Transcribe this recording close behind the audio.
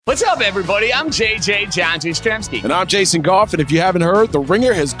What's up, everybody? I'm JJ John Jastrzemski. And I'm Jason Goff, and if you haven't heard, The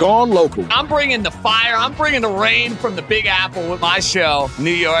Ringer has gone local. I'm bringing the fire, I'm bringing the rain from the Big Apple with my show,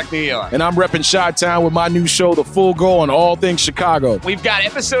 New York, New York. And I'm repping Chi-Town with my new show, The Full Go, on all things Chicago. We've got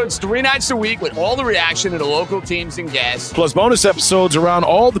episodes 3 nights a week with all the reaction to the local teams and guests. Plus bonus episodes around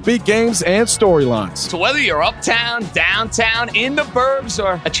all the big games and storylines. So whether you're uptown, downtown, in the burbs,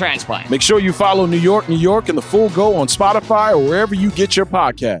 or a transplant, make sure you follow New York, New York, and The Full Go on Spotify or wherever you get your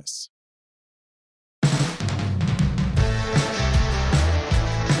podcasts.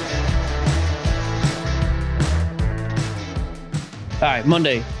 All right,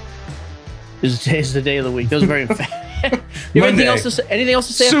 Monday is the day of the week. That was very fast. You have anything else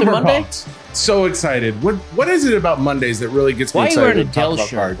to say Super after Monday? pumped. So excited. What is it about Mondays that really gets me Why are you excited wearing a to talk Dell about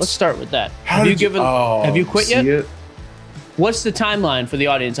shirt? cards? Let's start with that. Have you quit yet? It? What's the timeline for the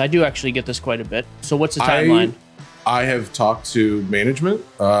audience? I do actually get this quite a bit. So what's the timeline? I have talked to management.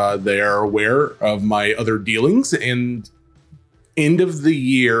 They are aware of my other dealings, and end of the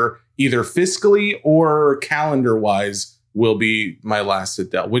year, either fiscally or calendar wise, will be my last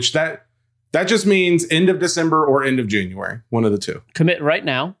at Dell, which that just means end of December or end of January, one of the two. Commit right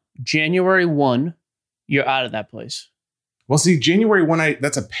now. January 1, you're out of that place. Well, see, January 1,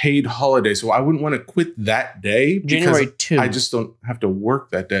 that's a paid holiday, so I wouldn't want to quit that day. January 2. I just don't have to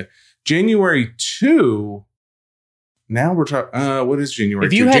work that day. January 2, now we're talking, what is January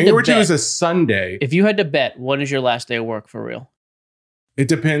 2? January 2 is a Sunday. If you had to bet, when is your last day of work for real? It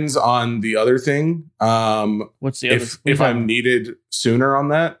depends on the other thing. What's the other? If I'm needed sooner on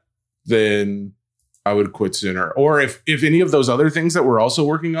that, then I would quit sooner. Or if any of those other things that we're also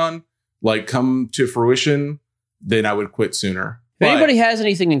working on, like come to fruition, then I would quit sooner. If anybody has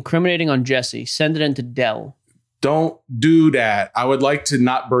anything incriminating on Jesse, send it into Dell. Don't do that. I would like to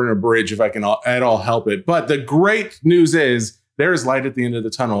not burn a bridge if I can at all help it. But the great news is there is light at the end of the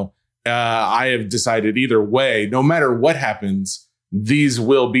tunnel. I have decided either way, no matter what happens, these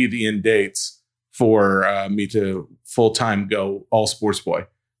will be the end dates for me to full-time go all sports boy.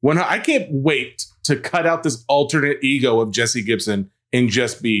 I can't wait to cut out this alternate ego of Jesse Gibson and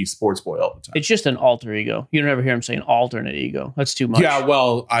just be sports boy all the time. It's just an alter ego. You don't ever hear him saying alternate ego. That's too much. Yeah,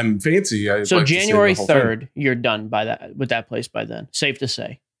 well, I'm fancy. So January 3rd, you're done with that place by then. Safe to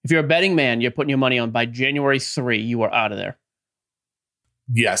say. If you're a betting man, you're putting your money on by January 3, you are out of there.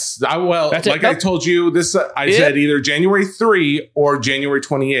 Yes. I told you this, I said either January 3 or January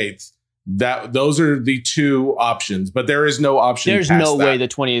 28th. Those are the two options, but there is no option. There's no way the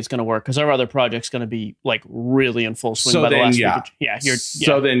 28th is going to work because our other project's going to be like really in full swing by the last week.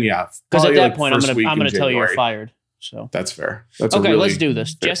 So then, yeah. Because at that point, I'm going to tell you you're fired. So that's fair. Okay, let's do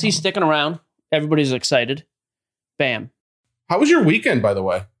this. Jesse's sticking around. Everybody's excited. Bam. How was your weekend, by the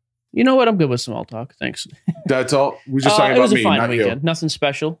way? You know what? I'm good with small talk. Thanks. That's all. We're just talking about me, not you. It was a fine weekend. Nothing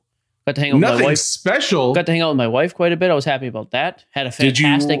special. Got to hang out with my wife. Nothing special? Got to hang out with my wife quite a bit. I was happy about that. Had a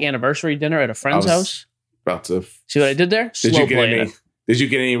fantastic anniversary dinner at a friend's house. About to see what I did there? Did you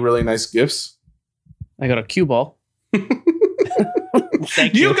get any really nice gifts? I got a cue ball.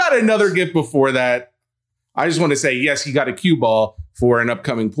 Thank you. You got another gift before that. I just want to say, yes, he got a cue ball for an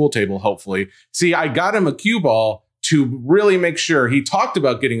upcoming pool table, hopefully. See, I got him a cue ball to really make sure. He talked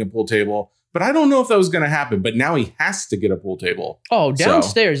about getting a pool table, but I don't know if that was going to happen. But now he has to get a pool table. Oh,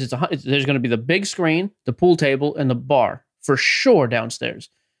 downstairs, there's going to be the big screen, the pool table, and the bar for sure downstairs.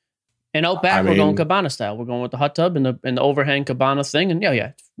 And out back, we're going cabana style. We're going with the hot tub and the overhang cabana thing. And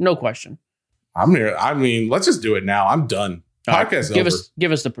yeah, no question. I'm here. I mean, let's just do it now. I'm done. Podcast over.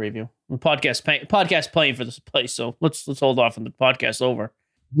 Give us the preview. Podcast playing for this place. So let's hold off on the podcast over.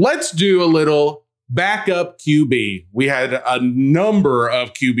 Let's do a little backup QB. We had a number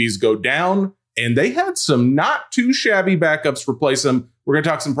of QBs go down, and they had some not too shabby backups replace them. We're going to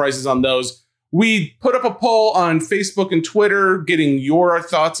talk some prices on those. We put up a poll on Facebook and Twitter, getting your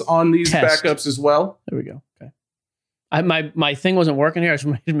thoughts on these backups as well. There we go. Okay. My thing wasn't working here. I just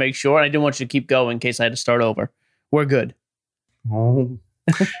wanted to make sure. I didn't want you to keep going in case I had to start over. We're good. Oh.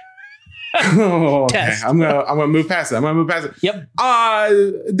 Okay. I'm gonna move past it. Yep.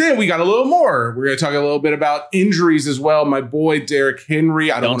 Then we got a little more. We're gonna talk a little bit about injuries as well. My boy Derrick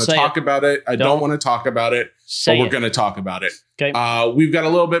Henry. I don't want to talk about it. I don't want to talk about it. But we're gonna talk about it. Okay. We've got a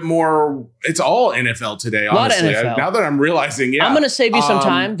little bit more. It's all NFL today. Honestly, a lot of NFL. Now that I'm realizing, I'm gonna save you some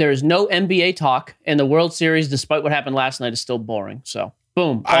time. There is no NBA talk, and the World Series, despite what happened last night, is still boring. So.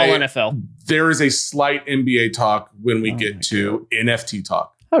 Boom, all NFL. There is a slight NBA talk when we get to NFT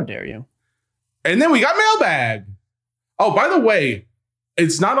talk. How dare you? And then we got Mailbag. Oh, by the way,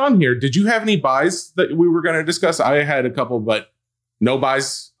 it's not on here. Did you have any buys that we were going to discuss? I had a couple, but no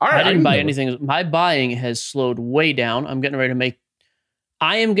buys. All right, I didn't buy anything. My buying has slowed way down. I'm getting ready to make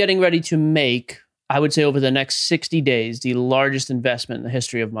I am getting ready to make, I would say over the next 60 days, the largest investment in the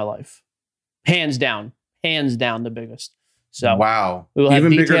history of my life. Hands down the biggest. So wow. we will have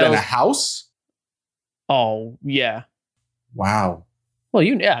even details. bigger than a house? Oh, yeah. Wow. Well,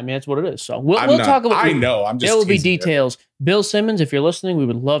 I mean, that's what it is. So we'll talk about I know. I'm just there will be teasing details. Bill Simmons, if you're listening, we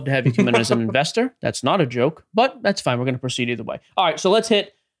would love to have you come in as an investor. That's not a joke, but that's fine. We're going to proceed either way. All right, so let's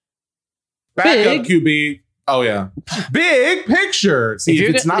hit Backup QB. Oh, yeah. Big picture. See,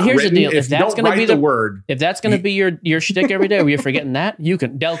 if it's not here's written, the deal. if that's going to be the word. If that's going to be your shtick every day, where you're forgetting that,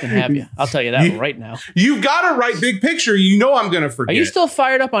 Dell can have you. I'll tell you that right now. You've got to write big picture. You know I'm going to forget. Are you still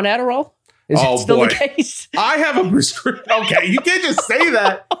fired up on Adderall? Is it still the case? I have a prescription. Okay, you can't just say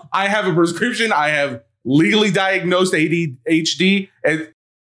that. I have a prescription. I have legally diagnosed ADHD. And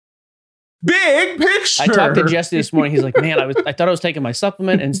big picture. I talked to Jesse this morning. He's like, man, I thought I was taking my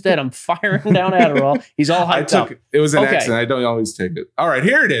supplement. Instead, I'm firing down Adderall. He's all hyped up. It was an accident. I don't always take it. All right,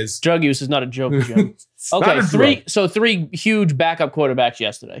 here it is. Drug use is not a joke, Jim. Okay, three huge backup quarterbacks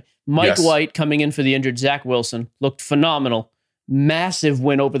yesterday. Mike White coming in for the injured Zach Wilson. Looked phenomenal. Massive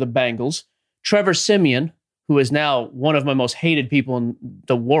win over the Bengals. Trevor Siemian, who is now one of my most hated people in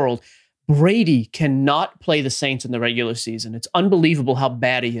the world. Brady cannot play the Saints in the regular season. It's unbelievable how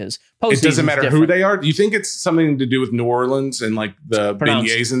bad he is. It doesn't matter who they are. Do you think it's something to do with New Orleans and like the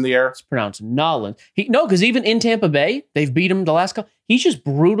beignets in the air? It's pronounced Nolan. No, because even in Tampa Bay, they've beat him the last couple. He's just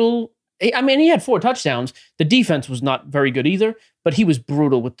brutal. I mean, he had 4 touchdowns. The defense was not very good either, but he was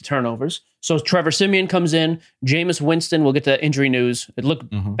brutal with the turnovers. So Trevor Siemian comes in. Jameis Winston, we'll get to injury news. It looked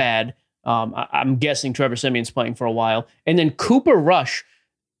bad. I'm guessing Trevor Siemian's playing for a while. And then Cooper Rush.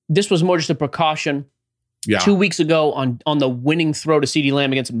 This was more just a precaution. Yeah. 2 weeks ago on the winning throw to CeeDee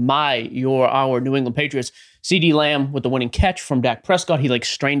Lamb against our New England Patriots, CeeDee Lamb with the winning catch from Dak Prescott, he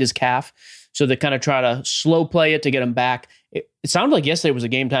strained his calf. So they kind of try to slow play it to get him back. It sounded like yesterday was a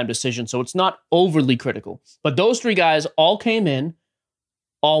game time decision, so it's not overly critical. But those 3 guys all came in,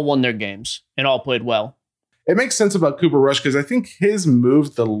 all won their games, and all played well. It makes sense about Cooper Rush because I think his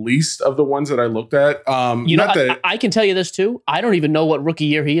moved the least of the ones that I looked at. I can tell you this too. I don't even know what rookie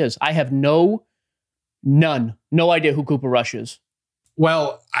year he is. I have no idea who Cooper Rush is.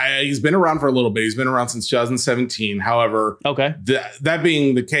 Well, he's been around for a little bit. He's been around since 2017. However, that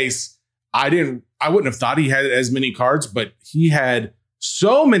being the case, I wouldn't have thought he had as many cards, but he had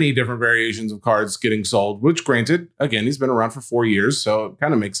so many different variations of cards getting sold, which granted, again, he's been around for 4 years, so it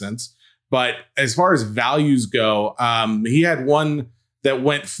kind of makes sense. But as far as values go, he had one that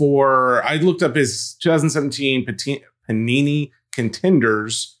went for, I looked up his 2017 Panini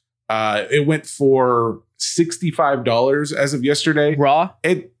Contenders. It went for $65 as of yesterday. Raw?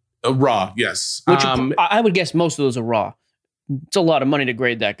 Raw, yes. Which I would guess most of those are raw. It's a lot of money to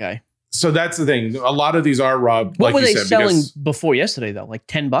grade that guy. So that's the thing. A lot of these are raw. What were they selling before yesterday, though? Like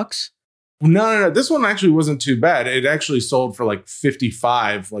 $10? No. This one actually wasn't too bad. It actually sold for like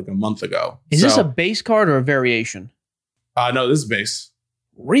 $55 like a month ago. Is this a base card or a variation? No, this is base.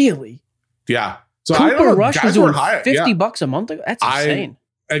 Really? Yeah. So Cooper I don't know. Rush Guys was doing were high. $50 a month ago? That's insane.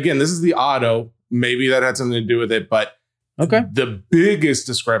 Again, this is the auto. Maybe that had something to do with it, but the biggest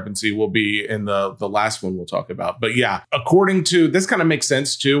discrepancy will be in the last one we'll talk about. But yeah, according to this kind of makes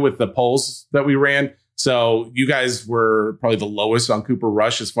sense too with the polls that we ran. So you guys were probably the lowest on Cooper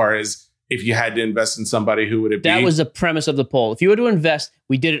Rush as far as if you had to invest in somebody, who would it be? That was the premise of the poll. If you were to invest,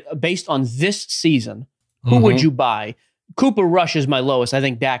 we did it based on this season. Who would you buy? Cooper Rush is my lowest. I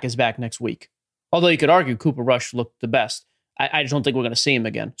think Dak is back next week. Although you could argue Cooper Rush looked the best. I just don't think we're going to see him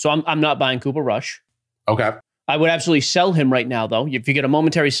again. So I'm not buying Cooper Rush. Okay. I would absolutely sell him right now, though. If you get a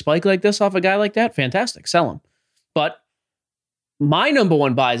momentary spike like this off a guy like that, fantastic. Sell him. But my number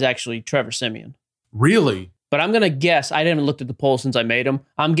one buy is actually Trevor Siemian. Really? But I'm going to guess, I haven't looked at the poll since I made him.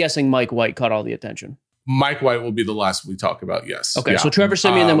 I'm guessing Mike White caught all the attention. Mike White will be the last we talk about, yes. Okay, so Trevor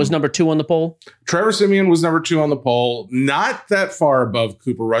Siemian then was number 2 on the poll? Trevor Siemian was number 2 on the poll. Not that far above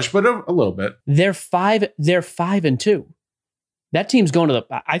Cooper Rush, but a little bit. They're 5-2. That team's going to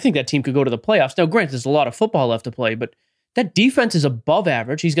I think that team could go to the playoffs. Now, granted, there's a lot of football left to play, but that defense is above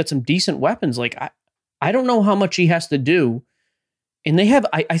average. He's got some decent weapons. Like, I don't know how much he has to do. And they have,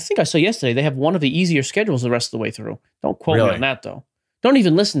 I think I saw yesterday, they have one of the easier schedules the rest of the way through. Don't quote me on that, though. Don't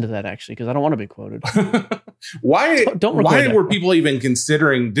even listen to that, actually, because I don't want to be quoted. Why were people even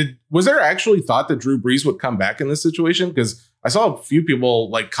considering, was there actually thought that Drew Brees would come back in this situation? Because I saw a few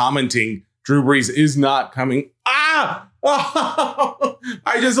people commenting, Drew Brees is not coming.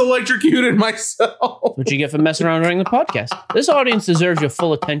 I just electrocuted myself. What you get for messing around during the podcast. This audience deserves your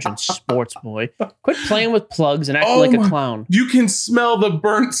full attention, sports boy. Quit playing with plugs and acting like a clown. You can smell the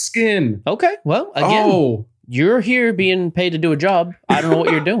burnt skin. Okay, well, again, You're here being paid to do a job. I don't know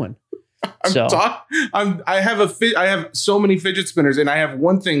what you're doing. I have so many fidget spinners, and I have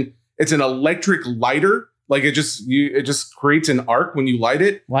one thing. It's an electric lighter. Like it just creates an arc when you light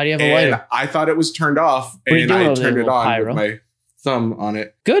it. Why do you have a lighter? I thought it was turned off, and I turned it on with my thumb on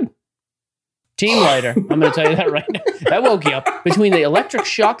it. Good. Team lighter. I'm going to tell you that right now. That woke you up. Between the electric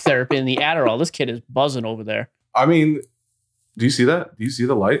shock therapy and the Adderall, this kid is buzzing over there. I mean, do you see that? Do you see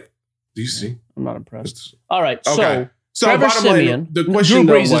the light? Do you see? I'm not impressed. All right. Okay. So Trevor bottom Siemian, line, the question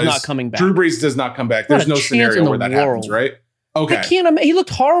Drew Brees was, is not coming back. Drew Brees does not come back. There's no scenario where that happens, right? Okay. He looked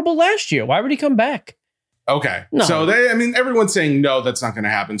horrible last year. Why would he come back? Okay. No. So everyone's saying no, that's not going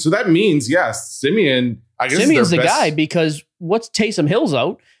to happen. So that means, yes, Siemian, I guess Simeon's the guy, because what's Taysom Hill's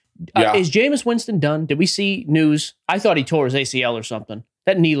out? Is Jameis Winston done? Did we see news? I thought he tore his ACL or something.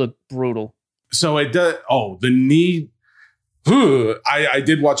 That knee looked brutal. So it does. Oh, the knee. I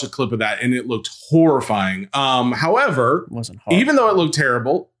did watch a clip of that, and it looked horrifying. However, it wasn't hard. Even though it looked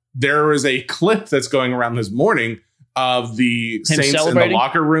terrible, there is a clip that's going around this morning of the Saints in the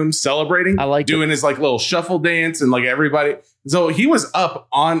locker room celebrating. I like doing his like little shuffle dance, and like everybody. So he was up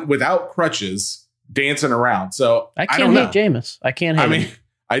on without crutches, dancing around. So I can't hate Jameis. I can't hate him.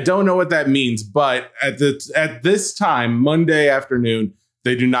 I don't know what that means, but at this time, Monday afternoon,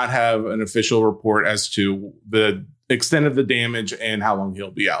 they do not have an official report as to the extent of the damage and how long he'll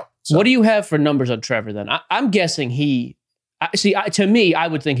be out. So. What do you have for numbers on Trevor then? I'm guessing to me, I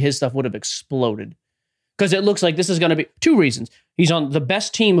would think his stuff would have exploded, because it looks like this is going to be two reasons. He's on the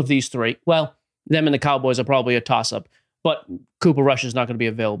best team of these three. Well, them and the Cowboys are probably a toss-up, but Cooper Rush is not going to be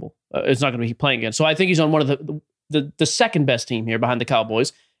available. It's not going to be playing again. So I think he's on one of the second best team here behind the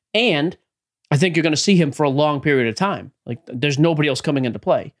Cowboys. And I think you're going to see him for a long period of time. Like there's nobody else coming into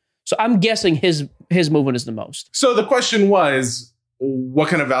play. So I'm guessing his movement is the most. So the question was, what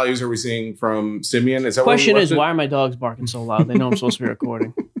kind of values are we seeing from Siemian? Is that question is, why are my dogs barking so loud? They know I'm supposed to be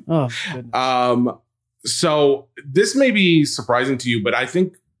recording. Oh, goodness. So this may be surprising to you, but I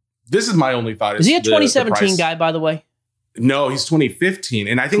think this is my only thought. Is he a 2017 guy, by the way? No, he's 2015.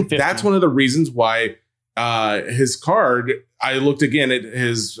 And I think that's one of the reasons why his card, I looked again at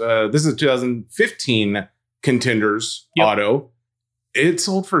his, this is 2015 Contenders auto. It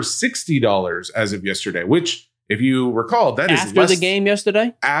sold for $60 as of yesterday, which, if you recall, that is after the game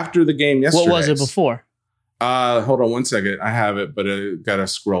yesterday. After the game yesterday. What was it before? Hold on one second. I have it, but I got to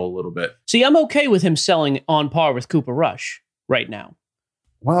scroll a little bit. See, I'm okay with him selling on par with Cooper Rush right now.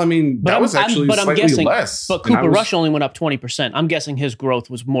 Well, I mean, that was actually slightly less. But Cooper Rush only went up 20%. I'm guessing his growth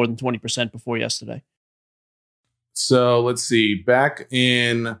was more than 20% before yesterday. So let's see. Back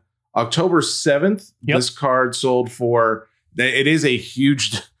in October 7th, this card sold for, it is a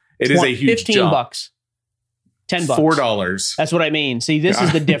huge $15 jump. bucks. $10. $4. That's what I mean. See, this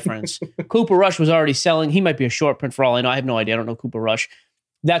is the difference. Cooper Rush was already selling. He might be a short print for all I know. I have no idea. I don't know Cooper Rush.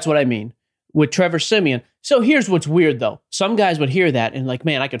 That's what I mean with Trevor Siemian. So here's what's weird, though. Some guys would hear that and like,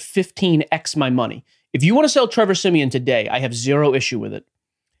 man, I could 15x my money. If you want to sell Trevor Siemian today, I have zero issue with it.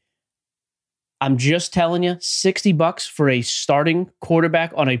 I'm just telling you, $60 for a starting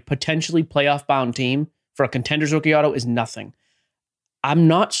quarterback on a potentially playoff-bound team for a Contenders rookie auto is nothing. I'm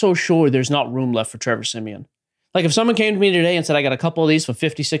not so sure there's not room left for Trevor Siemian. Like if someone came to me today and said, I got a couple of these for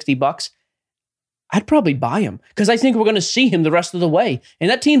 $50, $60, I'd probably buy him because I think we're going to see him the rest of the way. And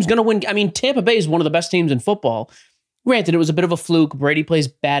that team's going to win. I mean, Tampa Bay is one of the best teams in football. Granted, it was a bit of a fluke. Brady plays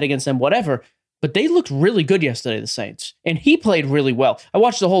bad against them, whatever. But they looked really good yesterday, the Saints. And he played really well. I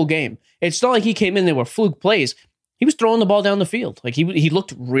watched the whole game. It's not like he came in, there were fluke plays. He was throwing the ball down the field. Like he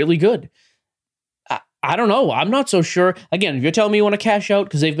looked really good. I don't know. I'm not so sure. Again, if you're telling me you want to cash out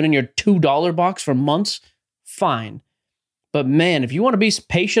because they've been in your $2 box for months, fine. But man, if you want to be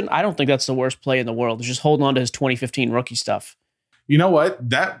patient, I don't think that's the worst play in the world. It's just holding on to his 2015 rookie stuff. You know what?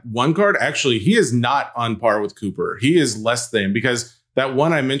 That one card, actually, he is not on par with Cooper. He is less than, because that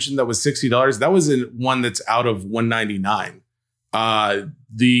one I mentioned that was $60, that was one that's out of $199.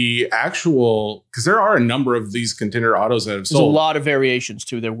 The actual, because there are a number of these contender autos that have sold. There's a lot of variations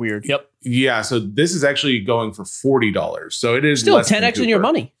too. They're weird. Yep. Yeah. So this is actually going for $40. So it is still less 10x in your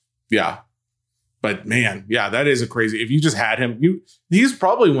money. Yeah. But man, yeah, that is a crazy. If you just had him, he's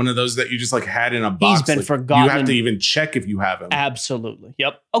probably one of those that you just like had in a box. He's been forgotten. You have to even check if you have him. Absolutely.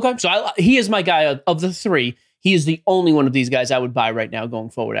 Yep. Okay. So he is my guy of the three. He is the only one of these guys I would buy right now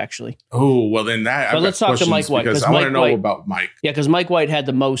going forward, actually. Oh, well, then that. But let's talk to Mike White. Because I want to know about Mike. Yeah, because Mike White had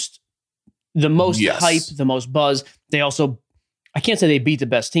the most Yes. hype, the most buzz. They also, I can't say they beat the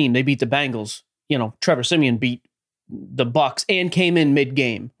best team. They beat the Bengals. You know, Trevor Siemian beat the Bucks and came in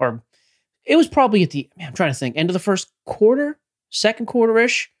mid-game. Or it was probably at the, I'm trying to think, end of the first quarter, second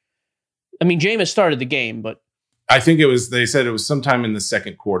quarter-ish. I mean, Jameis started the game, but I think they said it was sometime in the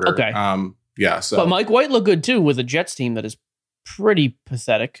second quarter. Okay. Yeah. So, but Mike White looked good too with a Jets team that is pretty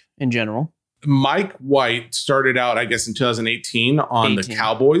pathetic in general. Mike White started out, I guess, in 2018 on the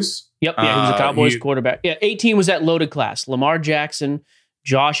Cowboys. Yep. Yeah, he was a Cowboys quarterback. Yeah, 18 was that loaded class. Lamar Jackson,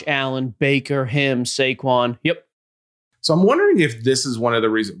 Josh Allen, Baker, him, Saquon. Yep. So I'm wondering if this is one of the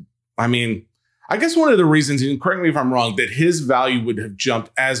reasons. I mean, I guess one of the reasons, and correct me if I'm wrong, that his value would have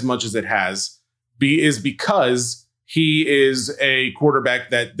jumped as much as it has is because he is a quarterback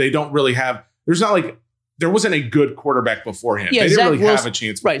that they don't really have. There wasn't a good quarterback before him. Yeah, they didn't really have a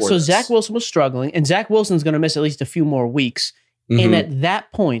chance before Right, so this. Zach Wilson was struggling, and Zach Wilson's going to miss at least a few more weeks. And at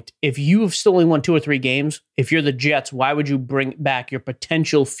that point, if you have still only won 2 or 3 games, if you're the Jets, why would you bring back your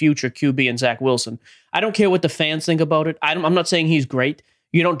potential future QB in Zach Wilson? I don't care what the fans think about it. I'm not saying he's great.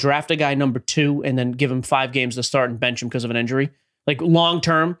 You don't draft a guy number 2 and then give him 5 games to start and bench him because of an injury. Like long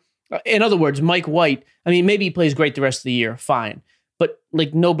term. In other words, Mike White, I mean, maybe he plays great the rest of the year. Fine. But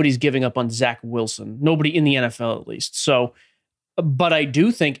like nobody's giving up on Zach Wilson. Nobody in the NFL at least. So, but I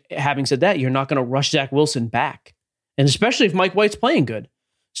do think, having said that, you're not going to rush Zach Wilson back. And especially if Mike White's playing good.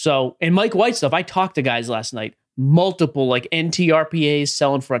 So, and Mike White stuff, I talked to guys last night, multiple like NTRPAs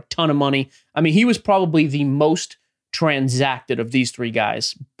selling for a ton of money. I mean, he was probably the most transacted of these 3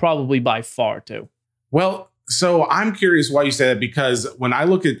 guys, probably by far too. Well, so I'm curious why you say that, because when I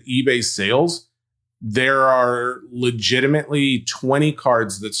look at eBay sales, there are legitimately 20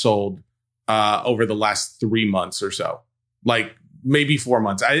 cards that sold over the last 3 months or so, like maybe 4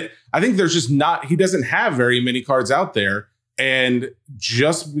 months. I think there's just he doesn't have very many cards out there. And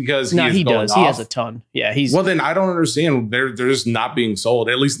just because he does, he has a ton. Yeah, well, then I don't understand. They're just not being sold,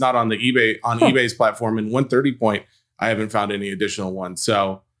 at least not on the eBay's platform. And 130 point, I haven't found any additional ones.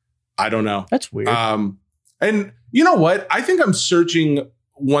 So I don't know. That's weird. And you know what? I think I'm searching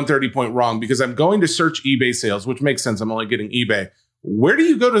 130 point wrong, because I'm going to search eBay sales, which makes sense. I'm only getting eBay. Where do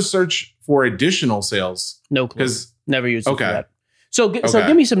you go to search for additional sales? No clue. Because never used it for that. So Okay.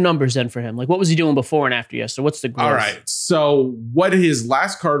 Give me some numbers then for him. Like, what was he doing before and after yesterday? What's the growth? All right. So what his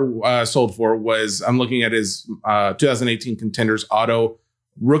last card sold for was, I'm looking at his 2018 Contenders Auto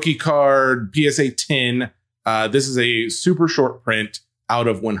rookie card, PSA 10. This is a super short print out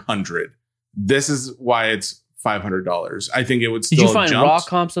of 100. This is why it's $500. I think it would still Did you find jumped. raw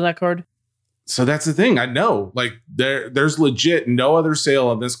comps on that card? So that's the thing. I know, like there's legit no other sale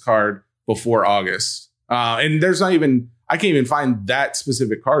on this card before August. And there's not even, I can't even find that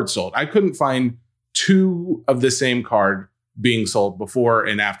specific card sold. I couldn't find 2 of the same card being sold before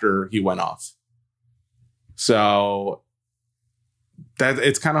and after he went off. So that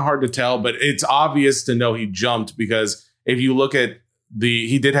it's kind of hard to tell, but it's obvious to know he jumped, because if you look at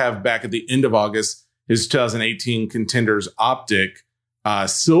he did have back at the end of August, his 2018 Contenders Optic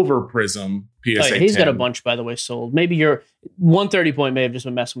Silver Prism PSA 10. He's got a bunch, by the way, sold. Maybe your 130 point may have just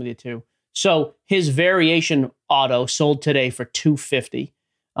been messing with you too. So his variation auto sold today for $250.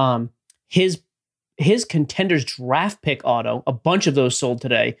 His Contenders draft pick auto, a bunch of those sold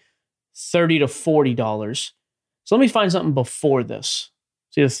today, $30 to $40. So let me find something before this.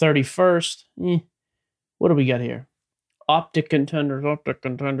 See the 31st. What do we got here? Optic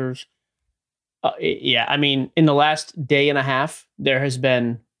Contenders. Yeah, I mean, in the last day and a half, there has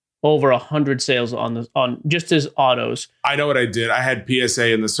been over 100 sales on just his autos. I know what I did. I had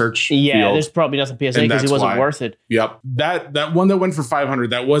PSA in the search field. There's probably nothing PSA because he wasn't worth it. Yep. That one that went for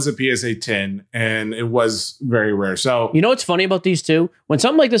 500, that was a PSA 10, and it was very rare. So, you know what's funny about these two? When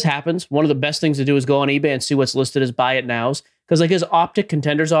something like this happens, one of the best things to do is go on eBay and see what's listed as buy it nows. Because like his Optic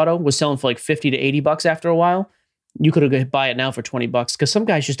Contenders auto was selling for like $50 to $80 after a while. You could have buy it now for $20 because some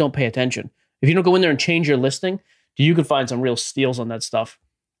guys just don't pay attention. If you don't go in there and change your listing, you could find some real steals on that stuff.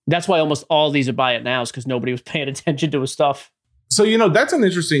 That's why almost all these are buy it nows, because nobody was paying attention to his stuff. So, that's an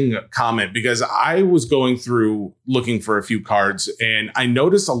interesting comment, because I was going through looking for a few cards, and I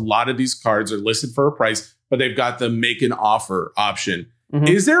noticed a lot of these cards are listed for a price, but they've got the make an offer option. Mm-hmm.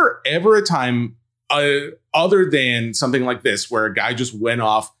 Is there ever a time other than something like this where a guy just went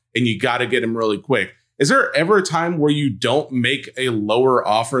off and you got to get him really quick? Is there ever a time where you don't make a lower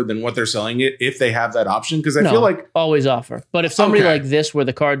offer than what they're selling it if they have that option? Because I feel like always offer. But if somebody like this, where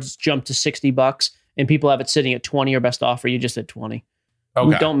the cards jump to $60 and people have it sitting at 20 or best offer, you just at 20.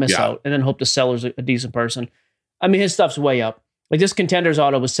 Okay. Don't miss out, and then hope the seller's a decent person. I mean, his stuff's way up. Like this Contenders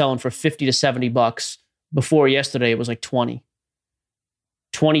auto was selling for $50 to $70 before yesterday. It was like 20,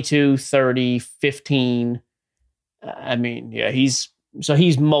 22, 30, 15. I mean, yeah, he's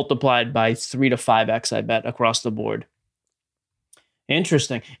multiplied by 3 to 5x, I bet, across the board.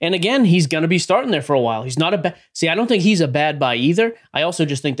 Interesting. And again, he's going to be starting there for a while. He's not a bad. See, I don't think he's a bad buy either. I also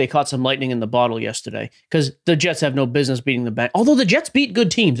just think they caught some lightning in the bottle yesterday because the Jets have no business beating the Bengals. Although the Jets beat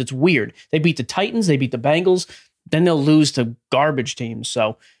good teams. It's weird. They beat the Titans. They beat the Bengals. Then they'll lose to garbage teams.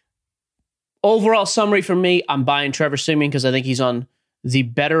 So overall summary for me, I'm buying Trevor Siemian because I think he's on the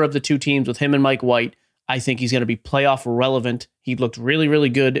better of the two teams with him and Mike White. I think he's going to be playoff relevant. He looked really, really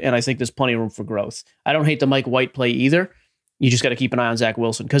good, and I think there's plenty of room for growth. I don't hate the Mike White play either. You just got to keep an eye on Zach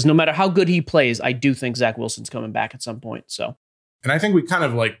Wilson because no matter how good he plays, I do think Zach Wilson's coming back at some point. So, and I think we kind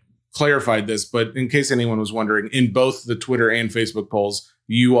of like clarified this, but in case anyone was wondering, in both the Twitter and Facebook polls,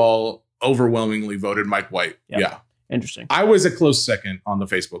 you all overwhelmingly voted Mike White. Yep. Yeah. Interesting. I was a close second on the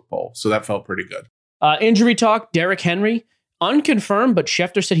Facebook poll, so that felt pretty good. Injury talk, Derrick Henry, unconfirmed, but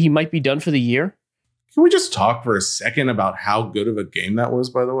Schefter said he might be done for the year. Can we just talk for a second about how good of a game that was,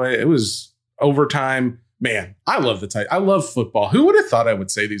 by the way? It was overtime. Man, I love the Titans. I love football. Who would have thought I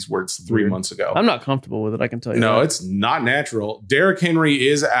would say these words 3 months ago? I'm not comfortable with it, I can tell you. No, that. It's not natural. Derrick Henry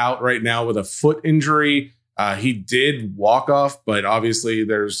is out right now with a foot injury. He did walk off, but obviously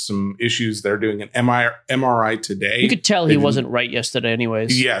there's some issues. They're doing an MRI today. You could tell he wasn't right yesterday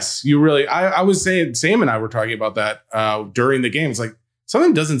anyways. Yes, you really. I was saying, Sam and I were talking about that during the game. It's like,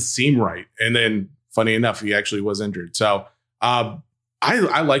 something doesn't seem right. And then, funny enough, he actually was injured. So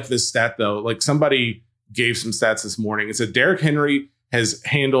I like this stat, though. Like, somebody gave some stats this morning. It said Derrick Henry has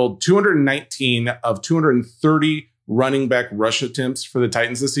handled 219 of 230 running back rush attempts for the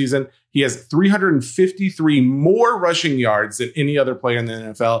Titans this season. He has 353 more rushing yards than any other player in the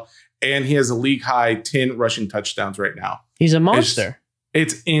NFL. And he has a league high 10 rushing touchdowns right now. He's a monster.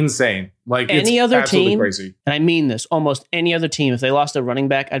 It's insane. Like, any it's other team, crazy. And I mean this, almost any other team, if they lost a running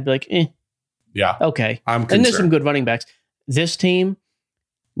back, I'd be like, yeah, okay. I'm concerned. And there's some good running backs. This team,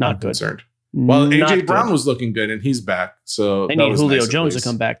 not good. Concerned. Well, Not AJ good. Brown was looking good, and he's back. So They that need was Julio nice, at Jones to least.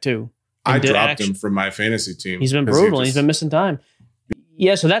 come back too. I And dropped him from my fantasy team. He's been brutal. And he's been missing time.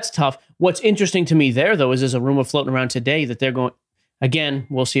 Yeah, so that's tough. What's interesting to me there, though, is there's a rumor floating around today that they're going. Again,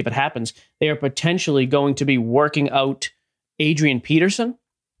 we'll see if it happens. They are potentially going to be working out Adrian Peterson.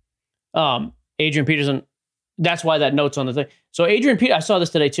 Adrian Peterson. That's why that note's on the thing. So Adrian Peterson, I saw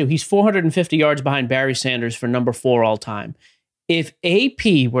this today too. He's 450 yards behind Barry Sanders for number 4 all time. If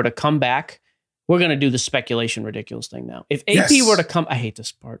AP were to come back, we're going to do the speculation ridiculous thing now. If AP were to come, I hate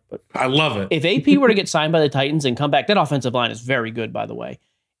this part, but I love it. If AP were to get signed by the Titans and come back, that offensive line is very good, by the way,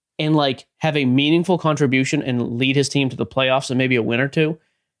 and like have a meaningful contribution and lead his team to the playoffs and maybe a win or two.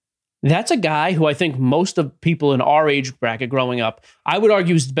 That's a guy who I think most of people in our age bracket growing up, I would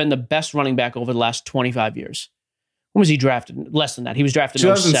argue has been the best running back over the last 25 years. When was he drafted? Less than that. He was drafted in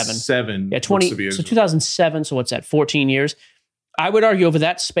 2007. Yeah, 20. So 2007. So what's that? 14 years. I would argue over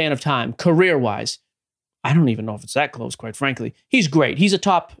that span of time, career-wise, I don't even know if it's that close, quite frankly. He's great. He's a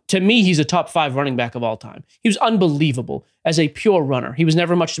top 5 running back of all time. He was unbelievable as a pure runner. He was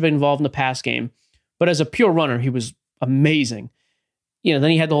never much to be involved in the pass game, but as a pure runner, he was amazing. You know,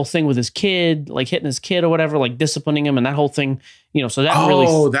 then he had the whole thing with his kid, like hitting his kid or whatever, like disciplining him and that whole thing, you know, so that really...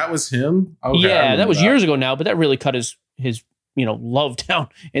 Oh, that was him? Okay, yeah, that was years ago now, but that really cut his love down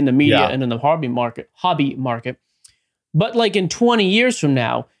in the media and in the hobby market. But like in 20 years from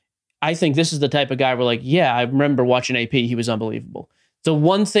now, I think this is the type of guy where like, yeah, I remember watching AP. He was unbelievable. The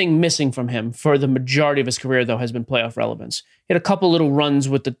one thing missing from him for the majority of his career, though, has been playoff relevance. He had a couple little runs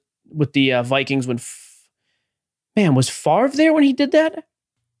with the Vikings when, was Favre there when he did that?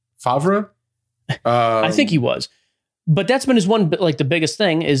 Favre? I think he was. But that's been his one, like the biggest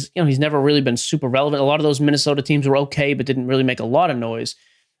thing is, he's never really been super relevant. A lot of those Minnesota teams were okay, but didn't really make a lot of noise.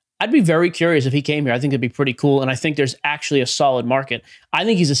 I'd be very curious if he came here. I think it'd be pretty cool. And I think there's actually a solid market. I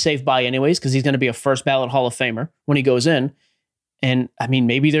think he's a safe buy anyways, because he's going to be a first ballot Hall of Famer when he goes in. And I mean,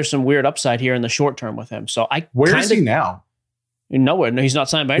 maybe there's some weird upside here in the short term with him. So where is he now? Nowhere. No, he's not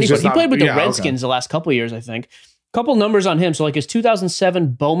signed by anybody. He played with the Redskins the last couple of years, I think. Couple numbers on him. So like his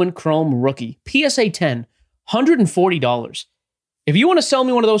 2007 Bowman Chrome rookie, PSA 10, $140. If you want to sell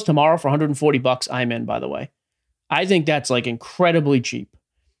me one of those tomorrow for $140, I'm in, by the way. I think that's like incredibly cheap.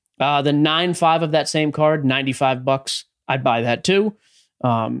 The 9.5 of that same card, $95. I'd buy that too.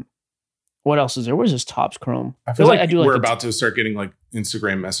 What else is there? Where's his Topps Chrome? I feel like we're about to start getting like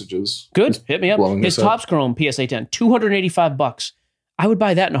Instagram messages. Good. Hit me up. His Topps Chrome PSA 10, $285. I would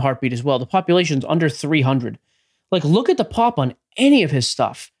buy that in a heartbeat as well. The population's under 300. Like, look at the pop on any of his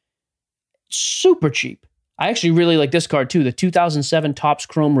stuff. Super cheap. I actually really like this card too. The 2007 Topps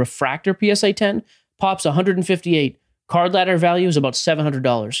Chrome Refractor PSA 10 pops 158. Card ladder value is about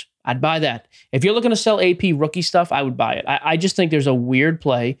 $700. I'd buy that. If you're looking to sell AP rookie stuff, I would buy it. I just think there's a weird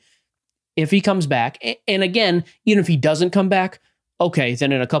play if he comes back. And again, even if he doesn't come back, okay,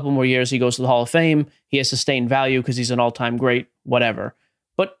 then in a couple more years, he goes to the Hall of Fame. He has sustained value because he's an all-time great, whatever.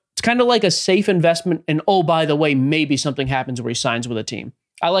 But it's kind of like a safe investment. And oh, by the way, maybe something happens where he signs with a team.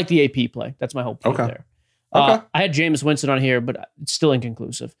 I like the AP play. That's my whole point there. I had Jameis Winston on here, but it's still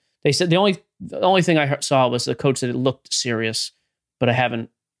inconclusive. They said the only thing I saw was the coach said it looked serious, but I haven't.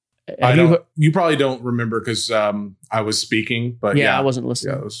 You probably don't remember because I was speaking, but I wasn't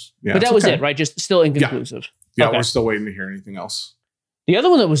listening. But that was it, right? Just still inconclusive. Yeah, we're still waiting to hear anything else. The other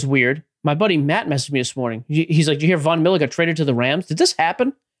one that was weird, my buddy Matt messaged me this morning. He's like, "Did you hear Von Miller got traded to the Rams? Did this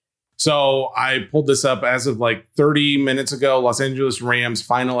happen?" So I pulled this up as of like 30 minutes ago. Los Angeles Rams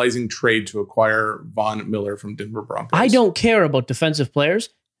finalizing trade to acquire Von Miller from Denver Broncos. I don't care about defensive players.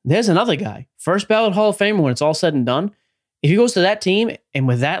 There's another guy, first ballot Hall of Famer when it's all said and done. If he goes to that team and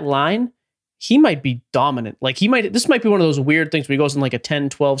with that line, he might be dominant. Like this might be one of those weird things where he goes in like a 10,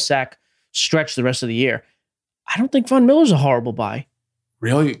 12 sack stretch the rest of the year. I don't think Von Miller's a horrible buy.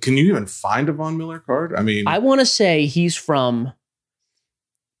 Really? Can you even find a Von Miller card? I mean, I want to say he's from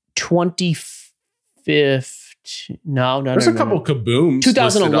 2015. No. There's a couple kabooms.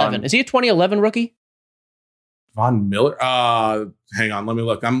 2011. Is he a 2011 rookie? Von Miller? Hang on, let me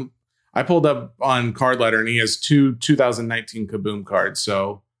look. I pulled up on Card Ladder and he has 2 2019 Kaboom cards.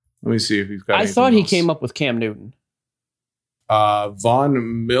 So let me see if he's got. I thought he came up with Cam Newton.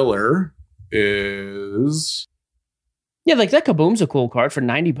 Von Miller is. Yeah, like that Kaboom's a cool card for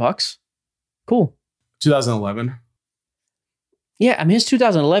 $90. Cool. 2011. Yeah, I mean his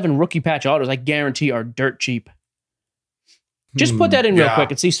 2011 rookie patch autos, I guarantee, are dirt cheap. Just put that in real quick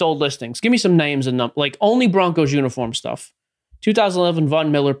and see sold listings. Give me some names and like only Broncos uniform stuff. 2011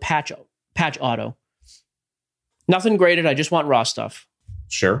 Von Miller patch auto. Nothing graded. I just want raw stuff.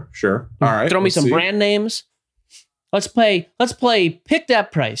 Sure. All right. Throw me some brand names. Let's play pick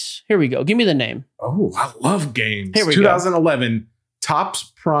that price. Here we go. Give me the name. Oh, I love games. Here we 2011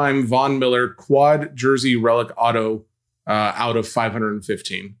 Topps Prime Von Miller quad jersey relic auto out of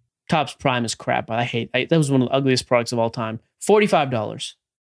 515. Topps Prime is crap. That was one of the ugliest products of all time. $45.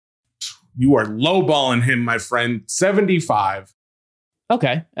 You are lowballing him, my friend. 75.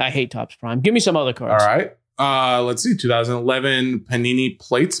 Okay. I hate Topps Prime. Give me some other cards. All right. Let's see. 2011 Panini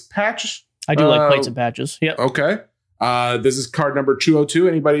Plates patch. I do like plates and patches. Yep. Okay. This is card number 202.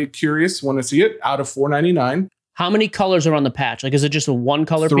 Anybody curious? Want to see it? Out of 499. How many colors are on the patch? Like, is it just a one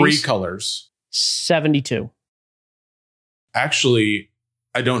color piece? 3 colors. 72. Actually,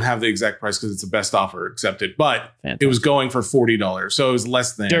 I don't have the exact price because it's the best offer accepted, but Fantastic. It was going for $40. So it was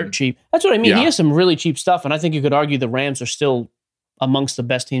less than dirt cheap. That's what I mean. Yeah. He has some really cheap stuff. And I think you could argue the Rams are still amongst the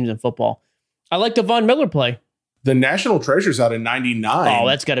best teams in football. I like the Von Miller play. The National Treasure's out of 99. Oh,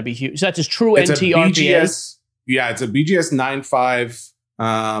 that's got to be huge. So that's his true NT RPA. Yeah, it's a BGS 9.5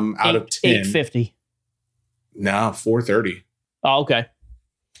 out of 10. 850. No, 430. Oh, okay.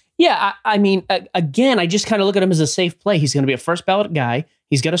 Yeah, I mean, again, I just kind of look at him as a safe play. He's going to be a first ballot guy.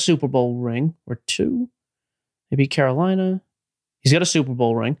 He's got a Super Bowl ring or 2. Maybe Carolina. He's got a Super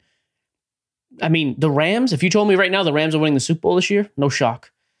Bowl ring. I mean, the Rams, if you told me right now the Rams are winning the Super Bowl this year, no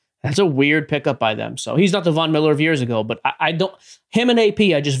shock. That's a weird pickup by them. So he's not the Von Miller of years ago, but I don't. Him and AP,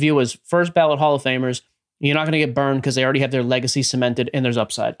 I just view as first ballot Hall of Famers. You're not going to get burned because they already have their legacy cemented and there's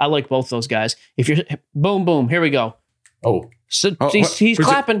upside. I like both those guys. If you're boom, here we go. Oh, so he's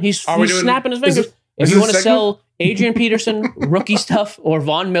clapping. He's snapping his fingers. If you want to sell Adrian Peterson rookie stuff or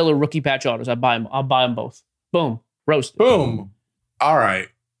Von Miller rookie patch autos, I'll buy them both. Boom, roasted. Boom. All right.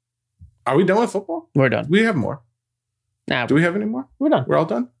 Are we done with football? We're done. We have more. Nah, do we have any more? We're done. We're all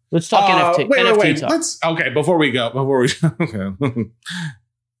done. Let's talk NFT. Wait. Talk. Before we go. Okay.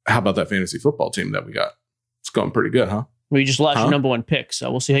 How about that fantasy football team that we got? It's going pretty good, huh? Well, you just lost your number 1 pick, so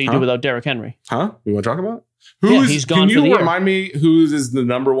we'll see how you do without Derrick Henry. Huh? You want to talk about it? He's gone. Can you remind me who is the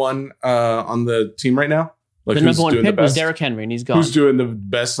number 1 on the team right now? Like the number 1 pick was Derrick Henry, and he's gone. Who's doing the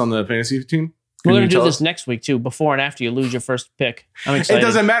best on the fantasy team? We're going to do this next week, too, before and after you lose your first pick. I'm excited. It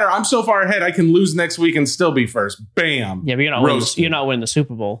doesn't matter. I'm so far ahead, I can lose next week and still be first. Bam. Yeah, but you're not winning the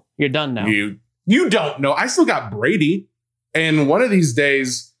Super Bowl. You're done now. You don't know. I still got Brady. And one of these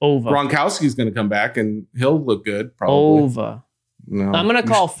days, Gronkowski's going to come back and he'll look good, probably. No. I'm going to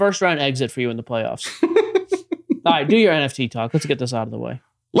call first round exit for you in the playoffs. All right, do your NFT talk. Let's get this out of the way.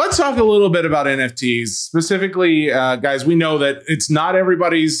 Let's talk a little bit about NFTs. Specifically, guys, we know that it's not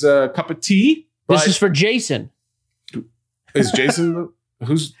everybody's cup of tea. This is for Jason. Is Jason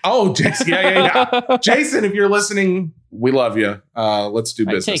who's? Oh, Jason. Yeah. Jason, if you're listening, we love you. Let's do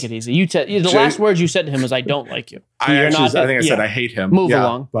business. Take it easy. The last words you said to him was, "I don't like you." I think I said I hate him. Move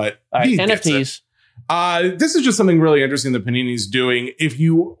along. But all right, NFTs. This is just something really interesting that Panini's doing.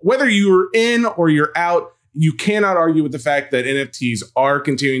 Whether you're in or you're out, you cannot argue with the fact that NFTs are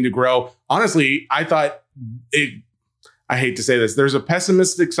continuing to grow. Honestly, I hate to say this, there's a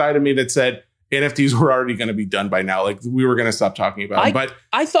pessimistic side of me that said NFTs were already going to be done by now. Like we were going to stop talking about them. But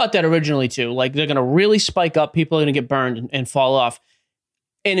I thought that originally too. Like they're going to really spike up. People are going to get burned and fall off.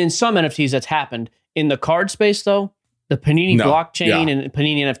 And in some NFTs that's happened. In the card space though, the Panini blockchain and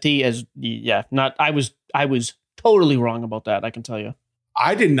Panini NFT I was totally wrong about that. I can tell you.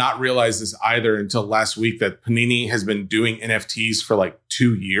 I did not realize this either until last week that Panini has been doing NFTs for like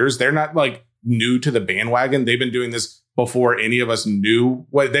 2 years. They're not like new to the bandwagon. They've been doing this before any of us knew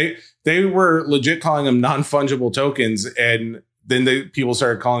what they were legit calling them non-fungible tokens. And then people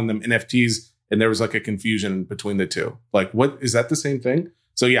started calling them NFTs. And there was like a confusion between the two. Like, what is that the same thing?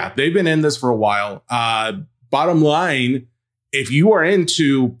 So yeah, they've been in this for a while. Bottom line, if you are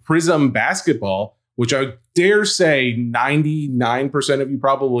into Prism basketball, which I dare say 99% of you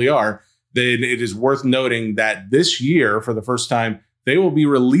probably are, then it is worth noting that this year, for the first time, they will be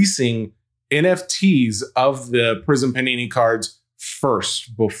releasing NFTs of the Prism Panini cards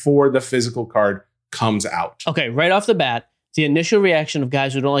first before the physical card comes out. Okay, right off the bat, the initial reaction of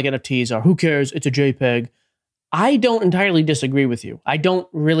guys who don't like NFTs are, who cares? It's a JPEG. I don't entirely disagree with you. I don't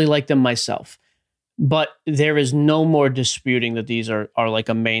really like them myself. But there is no more disputing that these are like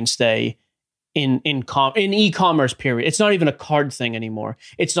a mainstay in e-commerce, period. It's not even a card thing anymore.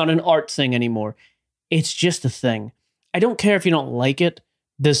 It's not an art thing anymore. It's just a thing. I don't care if you don't like it.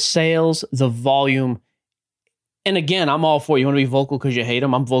 The sales, the volume. And again, I'm all for you want to be vocal because you hate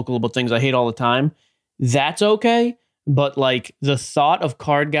them. I'm vocal about things I hate all the time. That's okay. But like the thought of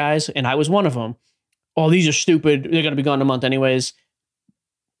card guys, and I was one of them, oh, these are stupid. They're going to be gone in a month anyways.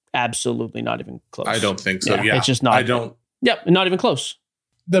 Absolutely not even close. I don't think so. Yeah. It's just not. I don't. Yep. Not even close.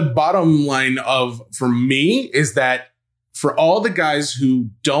 The bottom line for me is that for all the guys who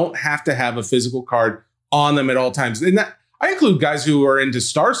don't have to have a physical card on them at all times, and that, I include guys who are into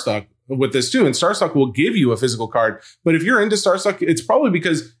Starstock with this too. And Starstock will give you a physical card. But if you're into Starstock, it's probably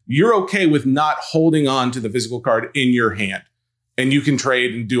because you're okay with not holding on to the physical card in your hand. And you can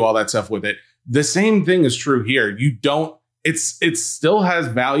trade and do all that stuff with it. The same thing is true here. You don't, it still has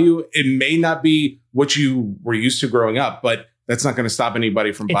value. It may not be what you were used to growing up, but that's not going to stop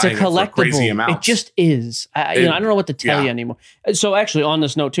anybody from buying it for crazy amounts. It just is. I don't know what to tell you anymore. So actually on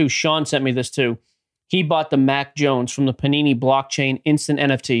this note too, Sean sent me this too. He bought the Mac Jones from the Panini blockchain instant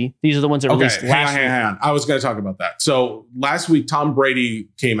NFT. These are the ones that released last week. Hang on. I was going to talk about that. So last week, Tom Brady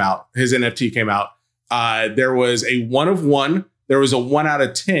came out. His NFT came out. There was a 1 of 1. There was a 1 out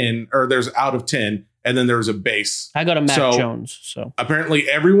of 10, or there's out of 10. And then there was a base. I got a Mac Jones. So apparently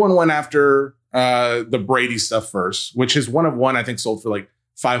everyone went after the Brady stuff first, which his 1 of 1, I think, sold for like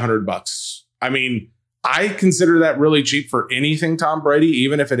 $500. I mean, I consider that really cheap for anything Tom Brady,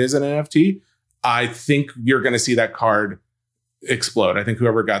 even if it is an NFT. I think you're going to see that card explode. I think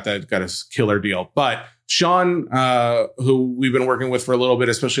whoever got that got a killer deal. But Sean, who we've been working with for a little bit,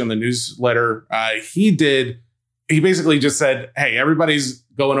 especially on the newsletter, he basically just said, hey, everybody's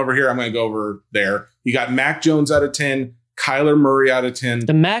going over here. I'm going to go over there. He got Mac Jones out of 10, Kyler Murray out of 10.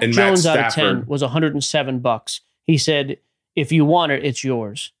 The Mac Jones out of 10 was $107. He said, if you want it, it's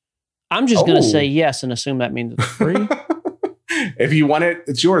yours. I'm just going to say yes and assume that means it's free. If you want it,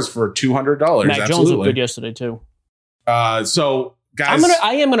 it's yours for $200. Mac Jones looked good yesterday too. So guys,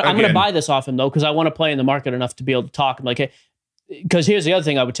 I'm gonna buy this off him though, because I want to play in the market enough to be able to talk. I'm like, hey, because here's the other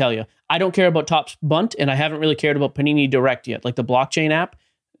thing I would tell you. I don't care about Topps Bunt, and I haven't really cared about Panini Direct yet. Like the blockchain app,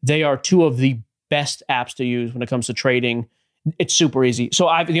 they are two of the best apps to use when it comes to trading. It's super easy. So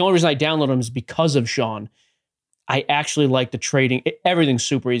the only reason I download them is because of Sean. I actually like the trading. Everything's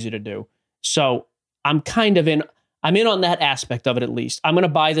super easy to do. So I'm in on that aspect of it at least. I'm going to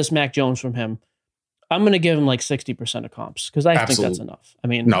buy this Mac Jones from him. I'm going to give him like 60% of comps because I think that's enough. I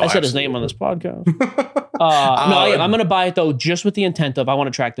mean, I said his name on this podcast. I'm going to buy it though, just with the intent of I want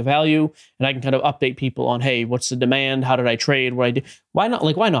to track the value and I can kind of update people on, hey, what's the demand? How did I trade? What I do? Why not?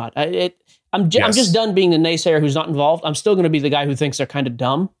 Like, why not? I'm just done being the naysayer who's not involved. I'm still going to be the guy who thinks they're kind of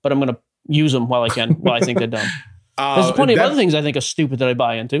dumb, but I'm going to use them while I can, while I think they're dumb. There's plenty of other things I think are stupid that I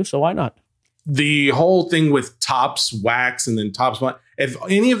buy into, so why not? The whole thing with Topps Wax and then Topps, if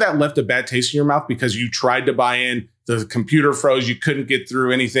any of that left a bad taste in your mouth because you tried to buy in, the computer froze, you couldn't get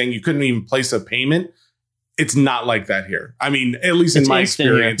through anything, you couldn't even place a payment. It's not like that here. I mean, at least in my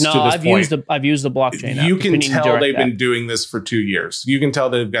experience, no, I've used the blockchain app. You can tell they've been doing this for 2 years. You can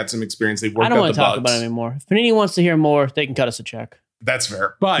tell they've got some experience. They've worked out the bugs. I don't want to talk about it anymore. If Panini wants to hear more, they can cut us a check. That's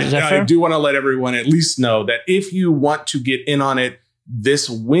fair. But I do want to let everyone at least know that if you want to get in on it, this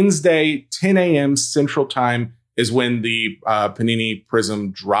Wednesday, 10 a.m. Central Time is when the Panini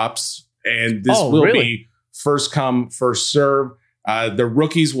Prism drops. And this will be first come, first serve. The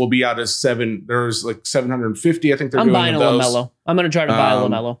rookies will be out of 7. There's like 750. I think I'm buying a LaMelo. I'm going to try to buy a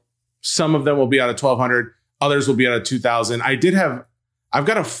LaMelo. Some of them will be out of 1,200. Others will be out of 2,000. I've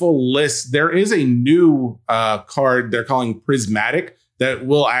got a full list. There is a new card they're calling Prismatic that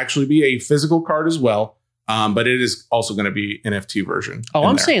will actually be a physical card as well. But it is also going to be NFT version. Oh,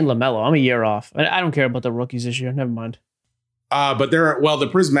 I'm saying LaMelo. I'm a year off. I don't care about the rookies this year. Never mind. But the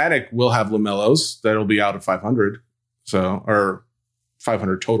Prismatic will have LaMelos that'll be out of 500. So, or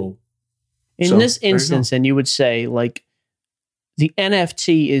 500 total. In this instance, and you would say like the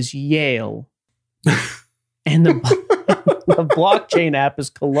NFT is Yale and the blockchain app is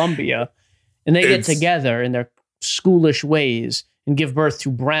Columbia, and they get together in their schoolish ways and give birth to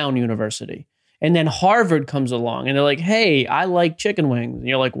Brown University. And then Harvard comes along and they're like, hey, I like chicken wings. And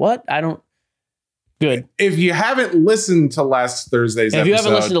you're like, what? I don't. Good. If you haven't listened to last Thursday's episode. If you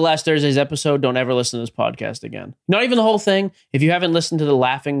haven't listened to last Thursday's episode, don't ever listen to this podcast again. Not even the whole thing. If you haven't listened to the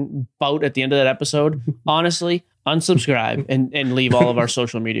laughing bout at the end of that episode, honestly, unsubscribe and leave all of our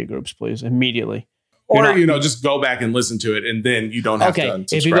social media groups, please, immediately. Or, just go back and listen to it, and then you don't have to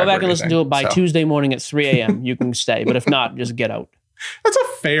unsubscribe. If you go back and listen to it by Tuesday morning at 3 a.m., you can stay. But if not, just get out. That's a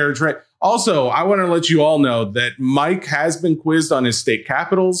fair trade. Also, I want to let you all know that Mike has been quizzed on his state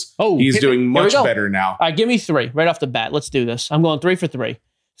capitals. Oh, he's doing much better now. All right, give me 3 right off the bat. Let's do this. I'm going 3 for 3.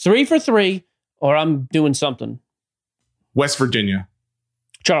 3 for 3, or I'm doing something. West Virginia.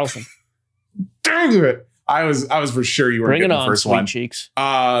 Charleston. Dang it. I was for sure you were getting the first one. Cheeks.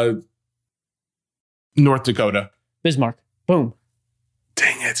 North Dakota. Bismarck. Boom.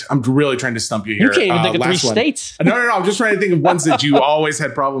 Dang it. I'm really trying to stump you here. You can't even think of 3 states. No. I'm just trying to think of ones that you always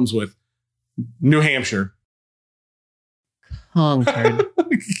had problems with. New Hampshire. Conquered.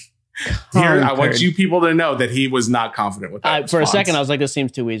 Here, I want you people to know that he was not confident with that. For a second, I was like, this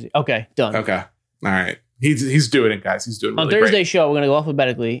seems too easy. Okay, done. Okay. All right. He's doing it, guys. He's doing really On Thursday's great. show, we're going to go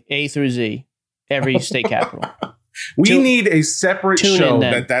alphabetically, A through Z, every state capital. We need a separate show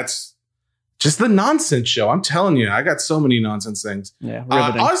that's just the nonsense show. I'm telling you, I got so many nonsense things. Yeah.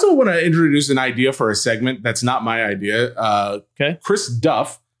 I also want to introduce an idea for a segment that's not my idea. Okay. Chris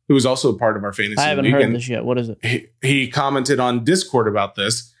Duff, who is also a part of our fantasy league. I haven't heard this yet. What is it? He commented on Discord about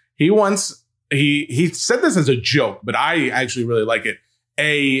this. He said this as a joke, but I actually really like it.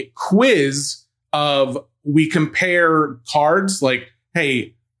 A quiz of we compare cards like,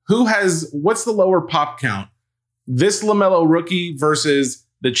 hey, what's the lower pop count? This LaMelo rookie versus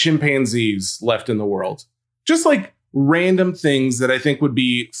the chimpanzees left in the world. Just like random things that I think would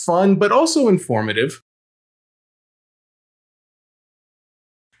be fun, but also informative.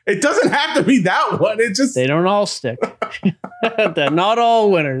 It doesn't have to be that one. They don't all stick. They're not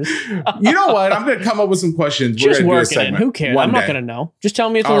all winners. You know what? I'm going to come up with some questions. Just working it. Who cares? I'm not going to know. Just tell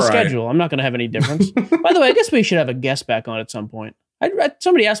me it's on the schedule. I'm not going to have any difference. By the way, I guess we should have a guest back on at some point.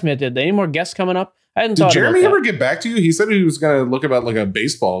 Somebody asked me, did any more guests coming up? I hadn't thought about that. Did Jeremy ever get back to you? He said he was going to look about like a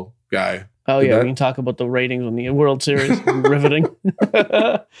baseball guy. Oh, yeah. We can talk about the ratings on the World Series. Riveting.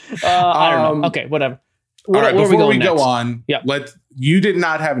 I don't know. Okay, whatever. All right, before we go on, you did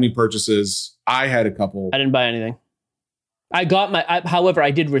not have any purchases. I had a couple. I didn't buy anything. However, I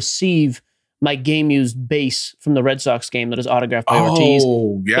did receive my game used base from the Red Sox game that is autographed by Ortiz.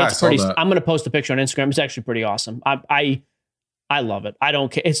 Oh, yeah, it's pretty. I'm going to post a picture on Instagram. It's actually pretty awesome. I love it. I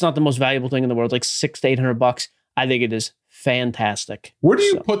don't care. It's not the most valuable thing in the world. Like $600 to $800. I think it is fantastic. Where do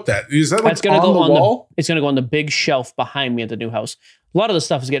you put that? Is that like on the wall? It's going to go on the big shelf behind me at the new house. A lot of the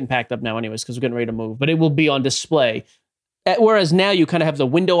stuff is getting packed up now anyways because we're getting ready to move. But it will be on display. Whereas now you kind of have the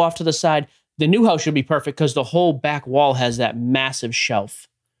window off to the side. The new house should be perfect because the whole back wall has that massive shelf.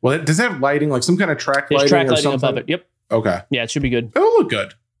 Well, does it have lighting? Like some kind of track lighting? There's track lighting something? above it. Yep. Okay. Yeah, it should be good. It'll look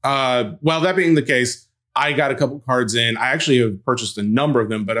good. Well, that being the case, I got a couple cards in. I actually have purchased a number of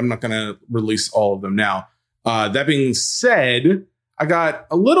them, but I'm not going to release all of them now. That being said, I got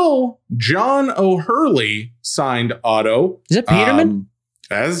a little John O'Hurley signed auto. Is it Peterman?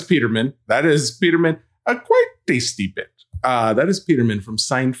 That is Peterman. A quite tasty bit. That is Peterman from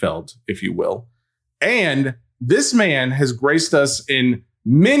Seinfeld, if you will. And this man has graced us in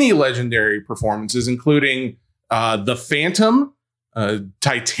many legendary performances, including The Phantom,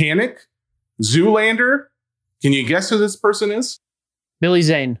 Titanic, Zoolander. Can you guess who this person is? Billy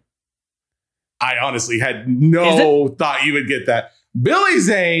Zane. I honestly had no thought you would get that. Billy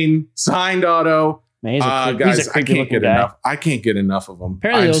Zane, signed auto. Man, guys, I can't get enough. I can't get enough of them.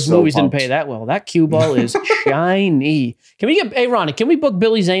 Apparently, those movies didn't pay that well. That cue ball is shiny. Can we get, hey, Ronnie, can we book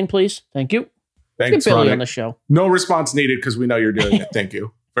Billy Zane, please? Thank you. Thanks, Let's get Billy Ronnie. on the show. No response needed because we know you're doing it. Thank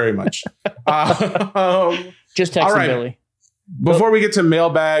you very much. Just texting Billy. Before we get to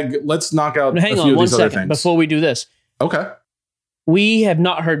mailbag, let's knock out hang a few on of one these other second things. before we do this. Okay. We have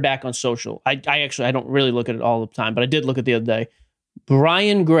not heard back on social. I don't really look at it all the time, but I did look at it the other day.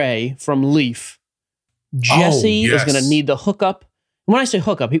 Brian Gray from Leaf. Jesse is going to need the hookup. When I say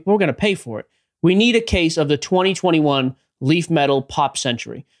hookup, we're going to pay for it. We need a case of the 2021 Leaf Metal Pop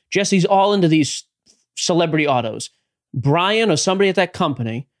Century. Jesse's all into these celebrity autos. Brian or somebody at that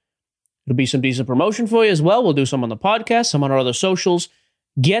company, it'll be some decent promotion for you as well. We'll do some on the podcast, some on our other socials.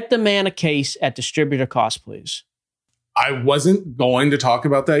 Get the man a case at distributor cost, please. I wasn't going to talk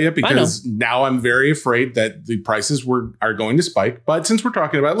about that yet because now I'm very afraid that the prices are going to spike. But since we're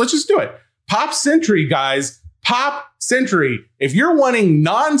talking about it, let's just do it. Pop Century, guys. Pop Century. If you're wanting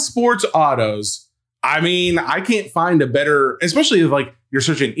non-sports autos, I mean, I can't find a better, especially if like you're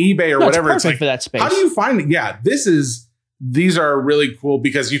searching eBay or whatever. It's perfect for that space. How do you find it? Yeah, these are really cool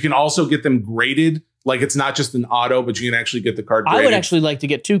because you can also get them graded. Like it's not just an auto, but you can actually get the card graded. I would actually like to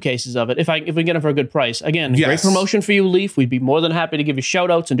get 2 cases of it if we get them for a good price. Again, great promotion for you, Leaf. We'd be more than happy to give you shout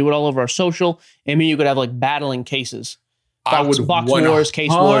outs and do it all over our social. I mean, you could have like battling cases. Box wars,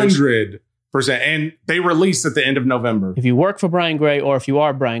 case wars. 100%. And they release at the end of November. If you work for Brian Gray or if you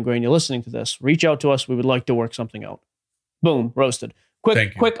are Brian Gray and you're listening to this, reach out to us. We would like to work something out. Boom, roasted.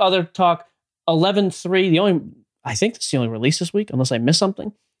 Quick other talk. 11-3. I think that's the only release this week, unless I missed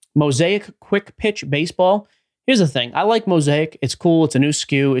something. Mosaic Quick Pitch Baseball. Here's the thing. I like Mosaic. It's cool. It's a new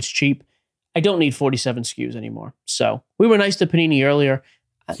SKU. It's cheap. I don't need 47 SKUs anymore. So we were nice to Panini earlier.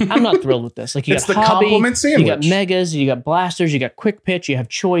 I'm not thrilled with this. Like you it's got the hobby, compliment sandwich. you got megas, you got blasters, you got quick pitch, you have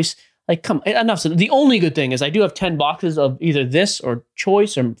choice. Like come enough. So the only good thing is I do have 10 boxes of either this or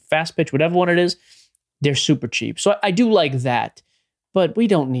choice or fast pitch, whatever one it is. They're super cheap. So I do like that. But we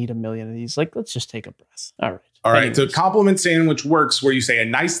don't need a million of these. Like, let's just take a breath. All right. Anyways. So compliment sandwich works where you say a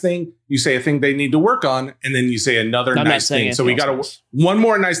nice thing, you say a thing they need to work on, and then you say another nice thing. So we got one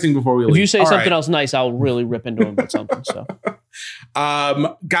more nice thing before we leave. If you say something else nice, I'll really rip into him with something. So,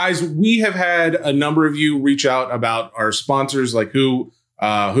 guys, we have had a number of you reach out about our sponsors, like who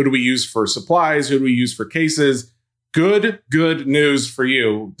do we use for supplies? Who do we use for cases? Good news for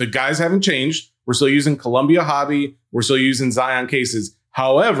you. The guys haven't changed. We're still using Columbia Hobby. We're still using Zion cases.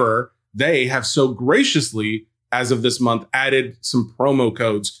 However, they have so graciously, as of this month, added some promo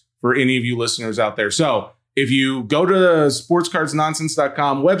codes for any of you listeners out there. So if you go to the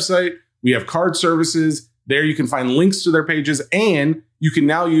sportscardsnonsense.com website, we have card services. There you can find links to their pages, and you can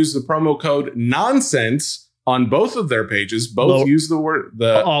now use the promo code nonsense on both of their pages. Both use the word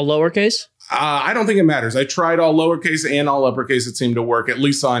all lowercase. I don't think it matters. I tried all lowercase and all uppercase. It seemed to work, at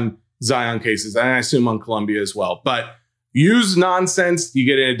least on Zion cases, and I assume on Columbia as well. But use nonsense. You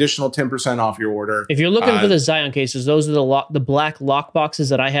get an additional 10% off your order. If you're looking for the Zion cases, those are the black lock boxes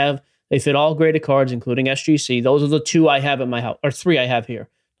that I have. They fit all graded cards, including SGC. Those are the 2 I have at my house, or 3 I have here.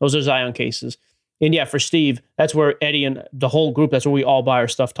 Those are Zion cases. And yeah, for Steve, that's where Eddie and the whole group, that's where we all buy our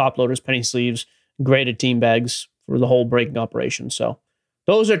stuff. Top loaders, penny sleeves, graded team bags for the whole breaking operation. So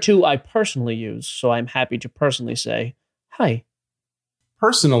those are 2 I personally use. So I'm happy to personally say, hi.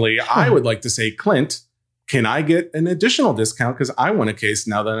 Personally, I would like to say, Clint, can I get an additional discount? Because I want a case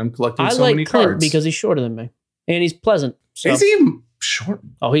now that I'm collecting so many cards. I like Clint because he's shorter than me. And he's pleasant. So. Is he short?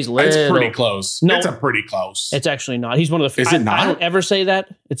 Oh, he's little. It's pretty close. No, it's a pretty close. It's actually not. He's one of the... Is it not? I don't ever say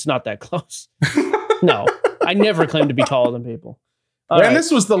that. It's not that close. No. I never claim to be taller than people. And this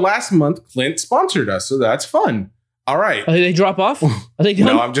was the last month Clint sponsored us, so that's fun. All right. They drop off? Are they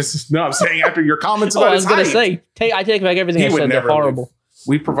done? I'm saying after your comments about his height. I was going to say, I take back everything I said. They're horrible. Leave.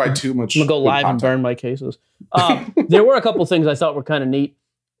 We provide too much. I'm going to go live and burn my cases. There were a couple things I thought were kind of neat.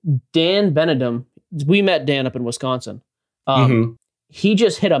 Dan Benedum, we met Dan up in Wisconsin. He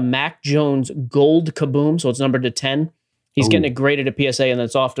just hit a Mac Jones gold kaboom, so it's numbered to 10. He's getting it graded at PSA, and then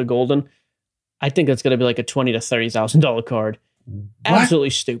it's off to golden. I think that's going to be like a $20,000 to $30,000 card. What? Absolutely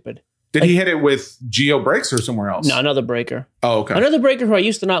stupid. Did he hit it with Geo Breaks or somewhere else? No, another breaker. Oh, okay. Another breaker who I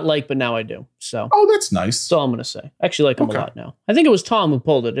used to not like, but now I do. So. Oh, that's nice. That's all I'm going to say. I actually like him a lot now. I think it was Tom who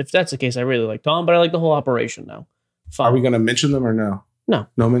pulled it. If that's the case, I really like Tom, but I like the whole operation now. Fun. Are we going to mention them or no? No.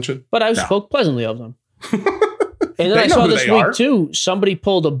 No mention? But I spoke pleasantly of them. And then I saw this week, too, somebody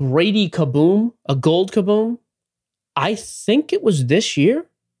pulled a Brady Kaboom, a gold Kaboom. I think it was this year,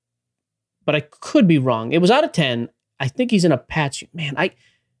 but I could be wrong. It was out of 10. I think he's in a Pats. Man, I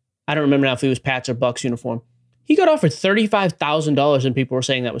don't remember now if he was Pats or Bucks uniform. He got offered $35,000 and people were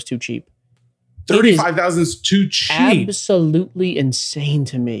saying that was too cheap. $35,000 is too cheap. Absolutely insane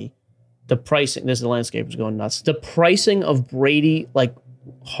to me. The pricing, this is the landscapers going nuts. The pricing of Brady, like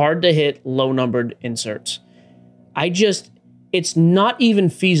hard to hit, low numbered inserts. It's not even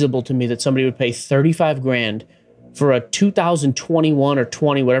feasible to me that somebody would pay $35,000 for a 2021 or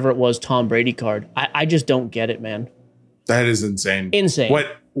 20, whatever it was, Tom Brady card. I just don't get it, man. That is insane. Insane.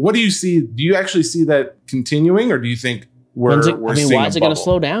 What do you see? Do you actually see that continuing, or do you think we're seeing why is it going to bubble?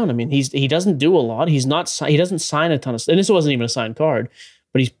 slow down? I mean, he doesn't do a lot. He doesn't sign a ton of stuff. And this wasn't even a signed card,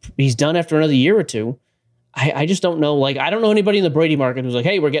 but he's done after another year or two. I just don't know. Like, I don't know anybody in the Brady market who's like,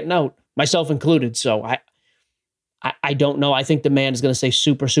 hey, we're getting out, myself included. So I don't know. I think demand is going to stay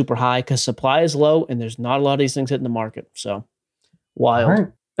super, super high because supply is low and there's not a lot of these things hitting the market. So wild. Right.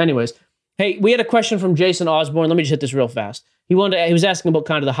 Anyways, hey, we had a question from Jason Osborne. Let me just hit this real fast. He was asking about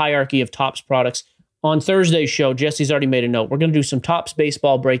kind of the hierarchy of Topps products. On Thursday's show, Jesse's already made a note. We're going to do some Topps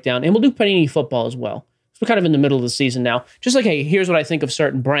baseball breakdown, and we'll do Panini football as well. So we're kind of in the middle of the season now. Just like, hey, here's what I think of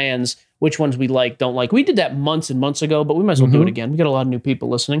certain brands, which ones we like, don't like. We did that months and months ago, but we might as well do it again. We got a lot of new people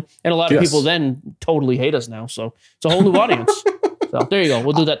listening, and a lot of people then totally hate us now. So it's a whole new audience. So there you go.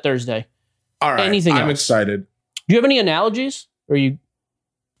 We'll do that Thursday. All right. Anything I'm else? excited. Do you have any analogies? Or you?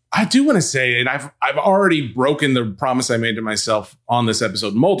 I do want to say, and I've already broken the promise I made to myself on this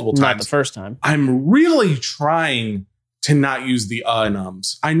episode multiple times. Not the first time. I'm really trying to not use the and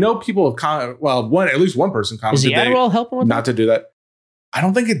ums. I know people have at least one person commented. Does the Adderall help with not that? To do that? I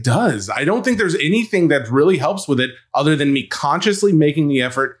don't think it does. I don't think there's anything that really helps with it other than me consciously making the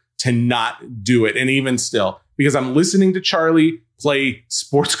effort to not do it. And even still, because I'm listening to Charlie play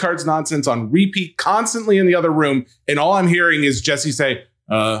sports cards nonsense on repeat constantly in the other room, and all I'm hearing is Jesse say,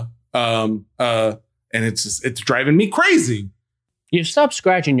 and it's driving me crazy. You've stopped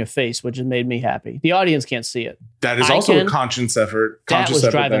scratching your face, which has made me happy. The audience can't see it. That is also a conscious effort. That was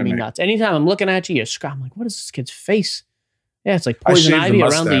driving me nuts. Anytime I'm looking at you, you're scratching. I'm like, what is this kid's face? Yeah, it's like poison ivy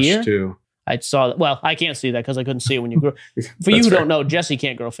around the ear. Too. I saw that. Well, I can't see that because I couldn't see it when you grew. For you who don't know, Jesse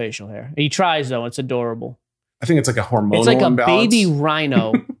can't grow facial hair. He tries though. It's adorable. I think it's like a hormonal It's like a imbalance. baby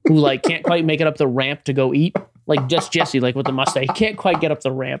rhino who like can't quite make it up the ramp to go eat. Like just Jesse, like with the mustache. He can't quite get up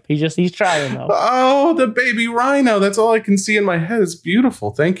the ramp. He's trying though. Oh, the baby rhino. That's all I can see in my head. It's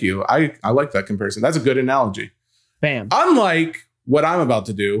beautiful. Thank you. I like that comparison. That's a good analogy. Bam. Unlike what I'm about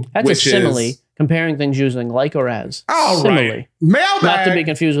to do. That's which a simile. Is, comparing things using like or as. All right. Mailbag. Not to be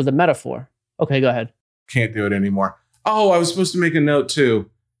confused with a metaphor. Okay, go ahead. Can't do it anymore. Oh, I was supposed to make a note too.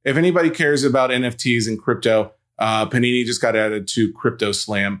 If anybody cares about NFTs and crypto, Panini just got added to Crypto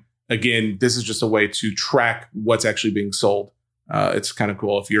Slam. Again, this is just a way to track what's actually being sold. It's kind of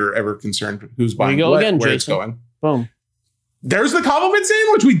cool if you're ever concerned who's buying what, where Jason. It's going. Boom. There's the compliment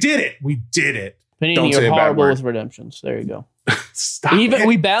sandwich. We did it. Panini, you're horrible with redemptions. There you go. Stop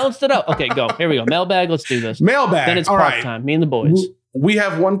We balanced it out. Okay, go. Here we go. Mailbag. Let's do this. Mailbag. Then it's all park right. time. Me and the boys. We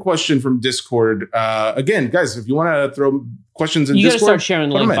have one question from Discord. Again, guys, if you want to throw questions in Discord, you got to start sharing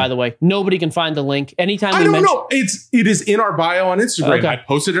the link. By the way, nobody can find the link anytime. I don't know. It is in our bio on Instagram. Okay. I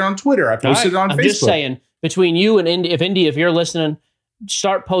posted it on Twitter. I posted it on Facebook. I'm just saying, between you and Indy, if you're listening,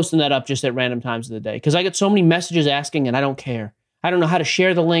 start posting that up just at random times of the day because I get so many messages asking, and I don't care. I don't know how to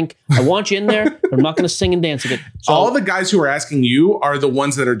share the link. I want you in there, but I'm not going to sing and dance with it. So, all the guys who are asking you are the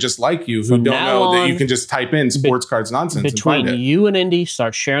ones that are just like you, who don't know that you can just type in sports cards nonsense between and find it. You and Indy,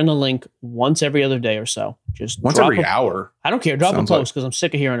 start sharing the link once every other day or so. Just once every hour. I don't care. Drop a post because I'm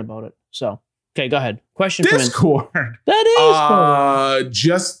sick of hearing about it. So, okay, go ahead. Question Discord. That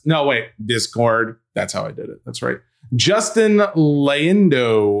is Discord. That's how I did it. That's right. Justin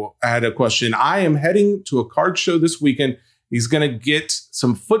Laindo had a question. I am heading to a card show this weekend. He's going to get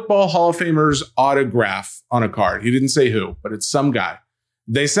some football Hall of Famers autograph on a card. He didn't say who, but it's some guy.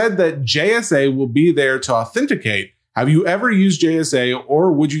 They said that JSA will be there to authenticate. Have you ever used JSA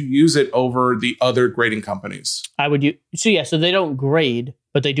or would you use it over the other grading companies? I would use. So they don't grade,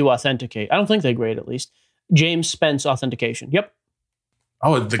 but they do authenticate. I don't think they grade at least. James Spence Authentication. Yep.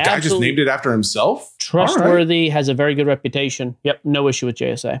 Oh, the guy just named it after himself? Trustworthy, has a very good reputation. Yep. No issue with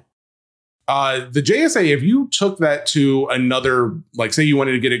JSA. The JSA, if you took that to another, like say you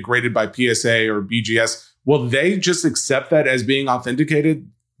wanted to get it graded by PSA or BGS, will they just accept that as being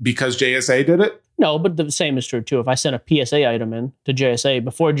authenticated because JSA did it? No, but the same is true too. If I send a PSA item in to JSA,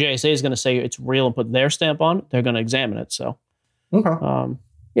 before JSA is going to say it's real and put their stamp on it, they're going to examine it. So, okay.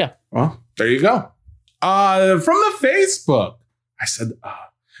 Yeah. Well, there you go. From the Facebook, I said,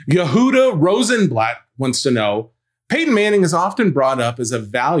 Yehuda Rosenblatt wants to know, Peyton Manning is often brought up as a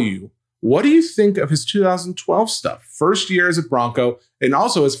value. What do you think of his 2012 stuff? First year as a Bronco and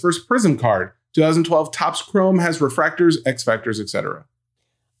also his first Prism card. 2012 Topps Chrome has refractors, X Factors, etc.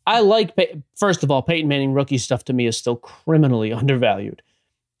 I like, first of all, Peyton Manning rookie stuff to me is still criminally undervalued.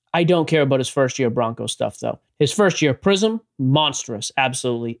 I don't care about his first year Bronco stuff, though. His first year Prism, monstrous,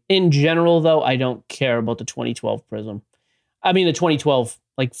 absolutely. In general, though, I don't care about the 2012 Prism. I mean, the 2012,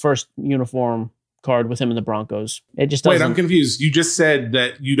 like, first uniform card with him in the Broncos. It just doesn't. Wait, I'm confused. You just said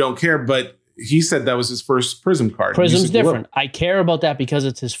that you don't care, but he said that was his first Prism card. Prism's different. I care about that because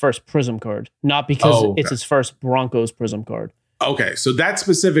it's his first Prism card, not because it's his first Broncos Prism card. Okay, so that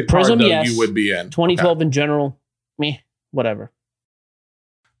specific Prism, card, though, yes. you would be in. 2012 in general, whatever.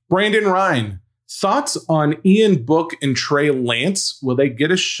 Brandon Ryan, thoughts on Ian Book and Trey Lance? Will they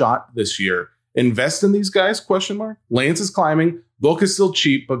get a shot this year? Invest in these guys? ? Lance is climbing. Book is still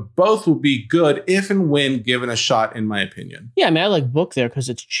cheap, but both will be good if and when given a shot, in my opinion. Yeah, I mean, I like Book there because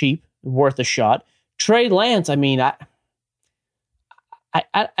it's cheap, worth a shot. Trey Lance, I mean, I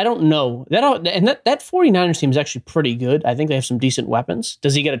don't know. That 49ers team is actually pretty good. I think they have some decent weapons.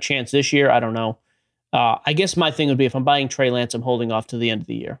 Does he get a chance this year? I don't know. I guess my thing would be if I'm buying Trey Lance, I'm holding off to the end of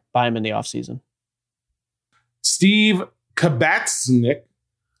the year. Buy him in the offseason. Steve Kabatsnik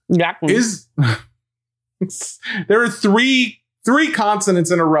is... there are three consonants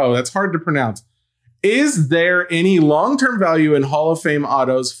in a row. That's hard to pronounce. Is there any long-term value in Hall of Fame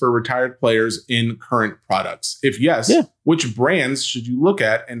autos for retired players in current products? If yes, which brands should you look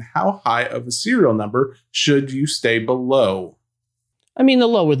at, and how high of a serial number should you stay below? I mean, the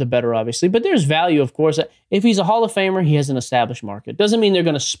lower the better, obviously, but there's value, of course. If he's a Hall of Famer, he has an established market. Doesn't mean they're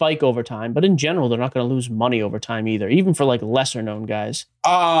going to spike over time, but in general, they're not going to lose money over time either, even for like lesser known guys.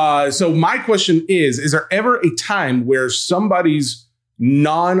 So my question is there ever a time where somebody's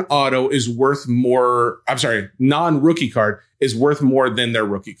non-auto is worth more? I'm sorry, non-rookie card is worth more than their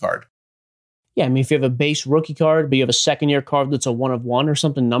rookie card? Yeah, I mean, if you have a base rookie card, but you have a second-year card that's a 1 of 1 or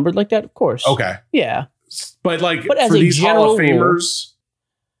something numbered like that, of course. Okay. Yeah. But for these Hall of Famers...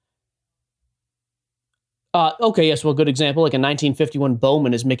 Okay, yes, well, good example. Like a 1951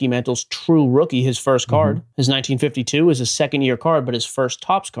 Bowman is Mickey Mantle's true rookie, his first card. His 1952 is his second-year card, but his first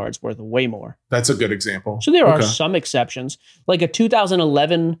Topps card's worth way more. That's a good example. So there are some exceptions. Like a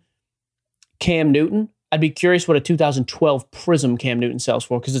 2011 Cam Newton, I'd be curious what a 2012 Prism Cam Newton sells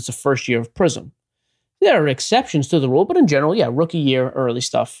for because it's the first year of Prism. There are exceptions to the rule, but in general, yeah, rookie year, early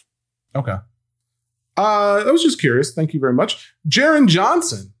stuff. Okay. I was just curious. Thank you very much. Jaron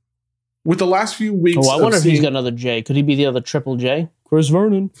Johnson. With the last few weeks... I wonder if he's got another J. Could he be the other triple J? Chris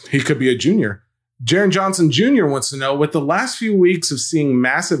Vernon. He could be a junior. Jaron Johnson Jr. wants to know, with the last few weeks of seeing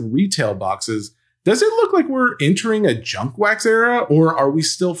massive retail boxes, does it look like we're entering a junk wax era, or are we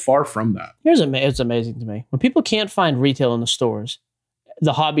still far from that? It's amazing to me. When people can't find retail in the stores,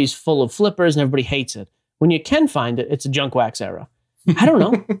 the hobby's full of flippers and everybody hates it. When you can find it, it's a junk wax era. I don't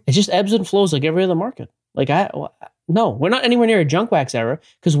know. It just ebbs and flows like every other market. No, we're not anywhere near a junk wax era,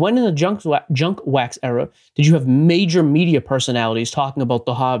 because when in the junk wax era did you have major media personalities talking about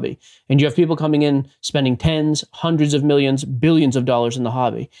the hobby? And you have people coming in spending tens, hundreds of millions, billions of dollars in the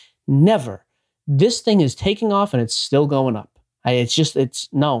hobby. Never. This thing is taking off and it's still going up.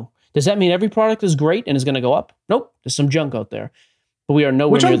 No. Does that mean every product is great and is going to go up? Nope. There's some junk out there. But we are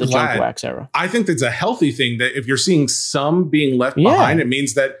nowhere near the junk wax era. I think that's a healthy thing, that if you're seeing some being left behind, it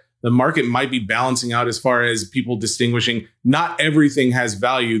means that the market might be balancing out as far as people distinguishing not everything has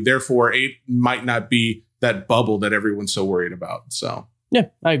value. Therefore, it might not be that bubble that everyone's so worried about. So, yeah,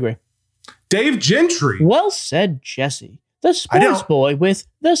 I agree. Dave Gentry. Well said, Jesse. The sports boy with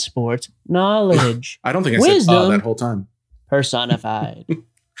the sports knowledge. I don't think I said that whole time. Personified.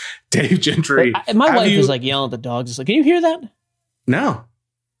 Dave Gentry. My wife is like yelling at the dogs. It's like, can you hear that? No.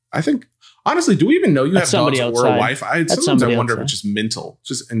 I think... Honestly, do we even know you have dogs or a wife? Sometimes I wonder if it's just mental,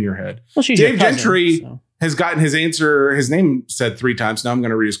 just in your head. Well, Dave Gentry has gotten his answer, his name said 3 times. Now I'm going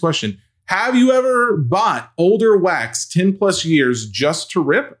to read his question. Have you ever bought older wax 10 plus years just to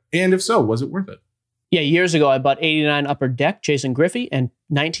rip? And if so, was it worth it? Yeah, years ago, I bought 89 Upper Deck, Jason Griffey, and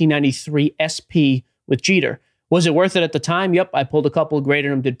 1993 SP with Jeter. Was it worth it at the time? Yep, I pulled a couple,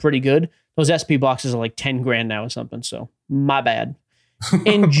 graded them, did pretty good. Those SP boxes are like 10 grand now or something, so my bad.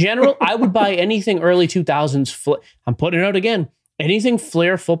 In general, I would buy anything early 2000s. I'm putting it out again. Anything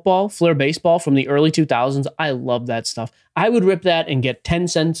Flair football, Flair baseball from the early 2000s. I love that stuff. I would rip that and get 10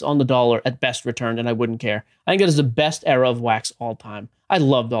 cents on the dollar at best returned, and I wouldn't care. I think it is the best era of wax all time. I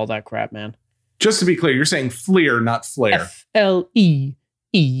loved all that crap, man. Just to be clear, you're saying Flair, not Flair. Fleer.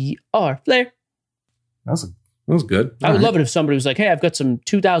 Flair. That was good. I would love it if somebody was like, hey, I've got some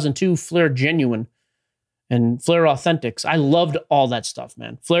 2002 Flair Genuine and Flair Authentics. I loved all that stuff,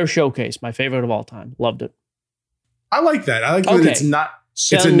 man. Flair Showcase, my favorite of all time. Loved it. I like that. I like that it's not...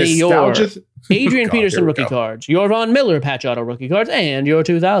 Sell it's a nostalgia... Adrian Peterson rookie cards, your Von Miller patch auto rookie cards, and your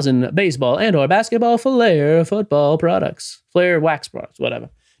 2000 baseball and or basketball Flair football products. Flair wax products, whatever.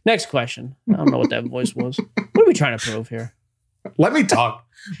 Next question. I don't know what that voice was. What are we trying to prove here? Let me talk.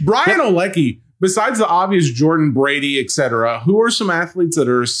 Brian Olecki, besides the obvious Jordan, Brady, etc., who are some athletes that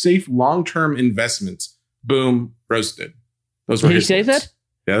are safe long-term investments? Boom, roasted. Those were Did he his say words. that?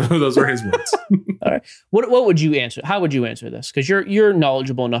 Yeah, those were his words. All right. What would you answer? How would you answer this? Because you're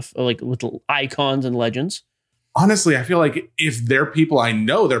knowledgeable enough, like little icons and legends. Honestly, I feel like if they're people I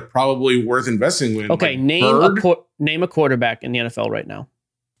know, they're probably worth investing in. Okay, like name a quarterback in the NFL right now.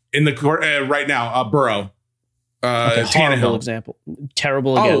 In the court right now, Burrow. Okay, horrible example.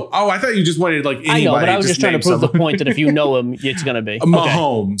 Terrible again. Oh, I thought you just wanted like anybody. I know, but I was just trying to prove someone. the point that if you know him, it's going to be.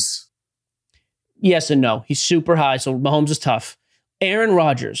 Mahomes. Yes and no. He's super high, so Mahomes is tough. Aaron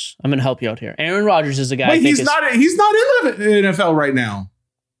Rodgers. I'm going to help you out here. Aaron Rodgers is a guy. Wait, he's not in the NFL right now.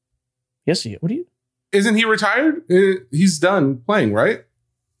 Yes, he. What do you? Isn't he retired? He's done playing, right?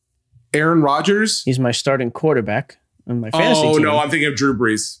 Aaron Rodgers. He's my starting quarterback on my fantasy team. Oh no, I'm thinking of Drew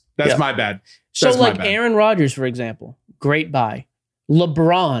Brees. That's my bad. So like Aaron Rodgers, for example, great buy.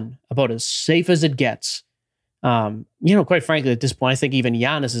 LeBron, about as safe as it gets. Quite frankly, at this point, I think even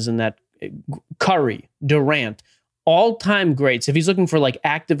Giannis is in that. Curry, Durant, all-time greats. If he's looking for like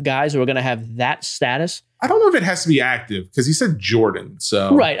active guys who are going to have that status. I don't know if it has to be active because he said Jordan.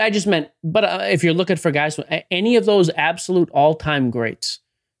 So right. I just meant, but if you're looking for guys, any of those absolute all-time greats,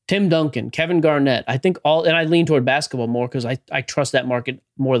 Tim Duncan, Kevin Garnett, I think and I lean toward basketball more because I trust that market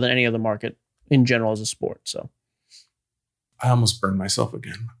more than any other market in general as a sport. So I almost burned myself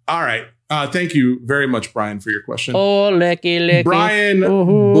again. All right. Thank you very much, Brian, for your question. Oh, lecky. Brian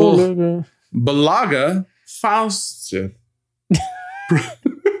Balaga Fausteth.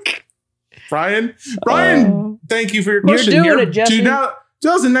 Brian, thank you for your question. You're doing it, Jesse.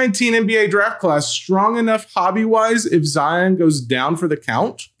 2019 NBA draft class strong enough hobby-wise if Zion goes down for the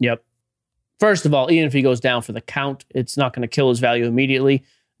count? Yep. First of all, even if he goes down for the count, it's not going to kill his value immediately.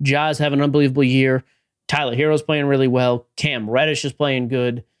 Ja's having an unbelievable year. Tyler Hero's playing really well. Cam Reddish is playing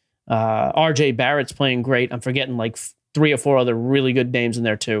good. RJ Barrett's playing great. I'm forgetting like 3 or 4 other really good names in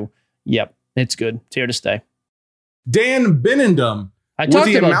there too. Yep, it's good. It's here to stay. Dan Benendum. I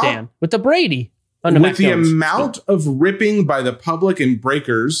talked about Dan with the Brady. With the amount of ripping by the public and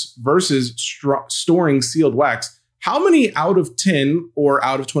breakers versus storing sealed wax, how many out of 10 or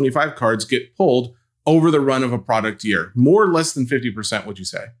out of 25 cards get pulled over the run of a product year? More or less than 50%, would you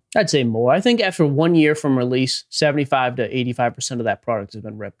say? I'd say more. I think after 1 year from release, 75 to 85% of that product has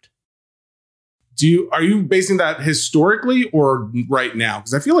been ripped. Are you basing that historically or right now?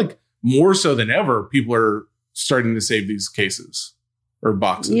 Because I feel like more so than ever, people are starting to save these cases or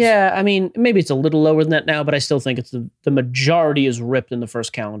boxes. Yeah, I mean, maybe it's a little lower than that now, but I still think it's the majority is ripped in the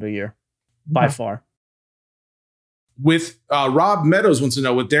first calendar year by far. With Rob Meadows wants to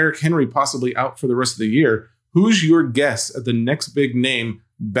know, with Derrick Henry possibly out for the rest of the year, who's your guess at the next big name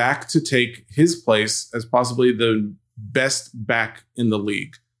back to take his place as possibly the best back in the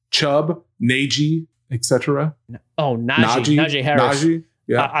league? Chubb, Najee, etc. Oh, Najee Harris. Najee,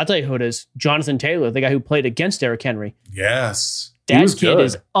 yeah. I'll tell you who it is. Jonathan Taylor, the guy who played against Derrick Henry. Yes. That kid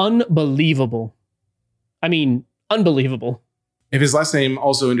is unbelievable. I mean, unbelievable. If his last name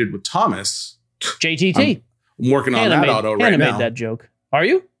also ended with Thomas. JTT. I'm working on that auto right now. Hannah made that joke. Are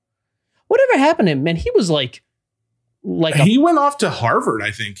you? Whatever happened to him, man? He was he went off to Harvard,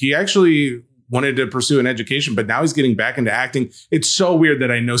 I think. He actually wanted to pursue an education, but now he's getting back into acting. It's so weird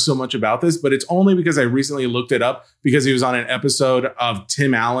that I know so much about this, but it's only because I recently looked it up because he was on an episode of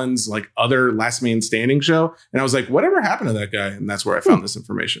Tim Allen's other Last Man Standing show. And I was like, whatever happened to that guy? And that's where I found this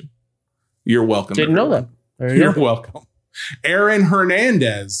information. You're welcome. Didn't know that. You're welcome. Aaron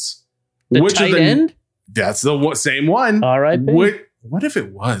Hernandez. The tight end? That's the same one. All right. What if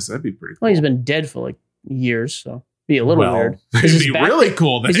it was? That'd be pretty cool. Well, he's been dead for years, so be a little weird. It'd be really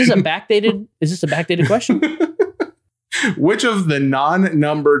cool. Then. Is this a backdated question? Which of the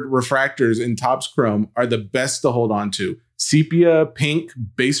non-numbered refractors in Topps Chrome are the best to hold on to? Sepia, pink,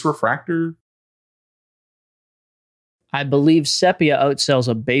 base refractor? I believe sepia outsells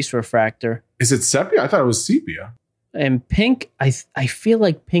a base refractor. Is it sepia? I thought it was sepia. And pink, I feel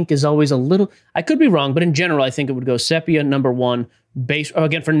like pink is always a little... I could be wrong, but in general, I think it would go sepia, number 1, base...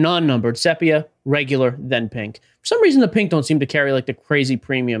 again, for non-numbered, sepia, regular, then pink. For some reason, the pink don't seem to carry the crazy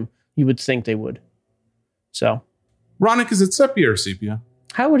premium you would think they would. So... Ronick, is it sepia or sepia?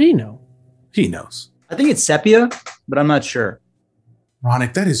 How would he know? He knows. I think it's sepia, but I'm not sure.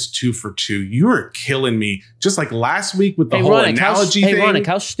 Ronick, that is 2 for 2. You are killing me. Just like last week with the whole analogy thing. Hey, Ronick,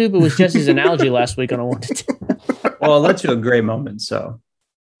 how stupid was Jesse's analogy last week on a 1-2? Well, it led to a great moment, so.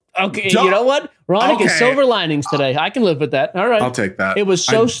 Okay, you know what? Ronick is silver linings today. I can live with that. All right. I'll take that. It was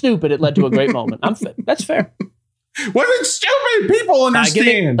so stupid, it led to a great moment. That's fair. Wasn't stupid. People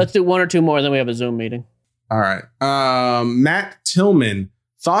understand. Let's do 1 or 2 more, and then we have a Zoom meeting. All right. Matt Tillman.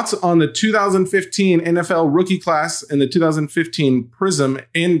 Thoughts on the 2015 NFL rookie class and the 2015 Prism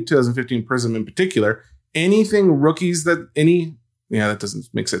in particular? Anything rookies that that doesn't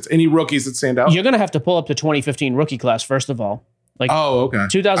make sense. Any rookies that stand out? You're going to have to pull up the 2015 rookie class, first of all. Okay.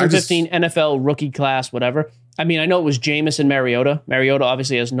 2015 NFL rookie class, whatever. I mean, I know it was Jameis and Mariota. Mariota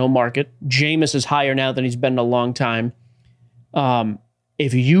obviously has no market. Jameis is higher now than he's been in a long time.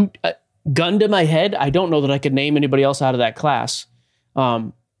 If you gun to my head, I don't know that I could name anybody else out of that class.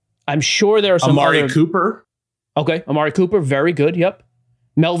 I'm sure there are some Amari Cooper. Okay, Amari Cooper, very good. Yep.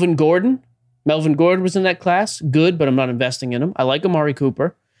 Melvin Gordon was in that class. Good, but I'm not investing in him. I like Amari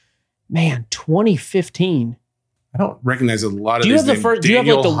Cooper. Man, 2015. I don't recognize a lot of these names. Hunter. Do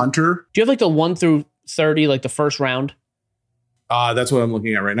you have like the 1 through 30, like the first round? That's what I'm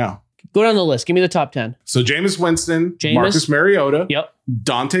looking at right now. Go down the list. Give me the top 10. So Jameis Winston, Marcus Mariota, yep.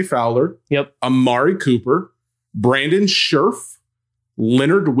 Dante Fowler, yep. Amari Cooper, Brandon Scherf,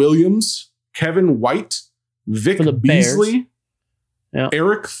 Leonard Williams, Kevin White, Vic Beasley, yep.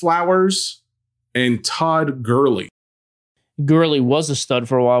 Eric Flowers, and Todd Gurley. Gurley was a stud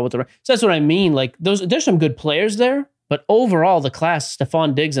for a while with the. So that's what I mean. Like there's some good players there, but overall the class,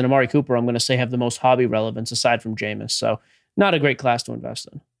 Stephon Diggs and Amari Cooper, I'm going to say have the most hobby relevance aside from Jameis. So not a great class to invest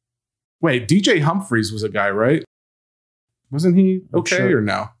in. Wait, DJ Humphries was a guy, right? Wasn't he okay or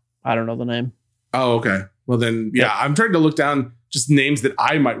no? I don't know the name. Oh, okay. Well then, yeah, I'm trying to look down just names that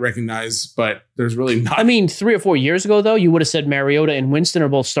I might recognize, but there's really not. I mean, 3 or 4 years ago, though, you would have said Mariota and Winston are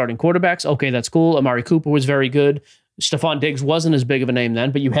both starting quarterbacks. Okay, that's cool. Amari Cooper was very good. Stephon Diggs wasn't as big of a name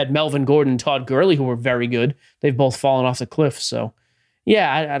then, but you had Melvin Gordon and Todd Gurley who were very good. They've both fallen off the cliff. So,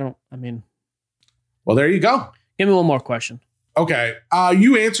 yeah, Well, there you go. Give me one more question. Okay.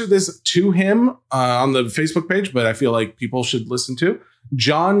 You answered this to him on the Facebook page, but I feel like people should listen to.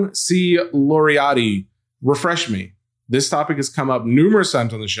 John C. Loriati, refresh me. This topic has come up numerous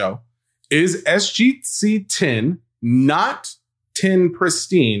times on the show. Is SGC 10 not 10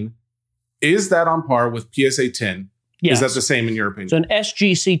 pristine? Is that on par with PSA 10? Yes. Is that the same in your opinion? So an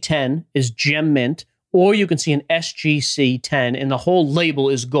SGC 10 is gem mint, or you can see an SGC 10 and the whole label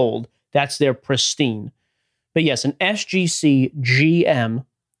is gold. That's their pristine. But yes, an SGC GM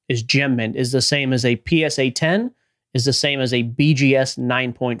is gem mint, is the same as a PSA 10, is the same as a BGS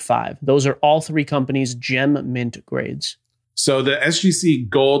 9.5. Those are all three companies' gem mint grades. So the SGC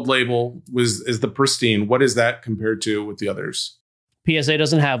gold label is the pristine. What is that compared to with the others? PSA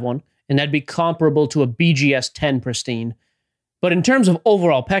doesn't have one, and that'd be comparable to a BGS 10 pristine. But in terms of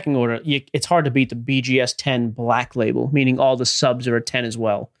overall pecking order, it's hard to beat the BGS 10 black label, meaning all the subs are a 10 as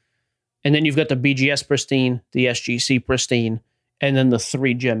well. And then you've got the BGS pristine, the SGC pristine, and then the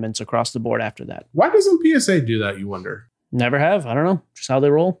three gem mints across the board after that. Why doesn't PSA do that, you wonder? Never have. I don't know. Just how they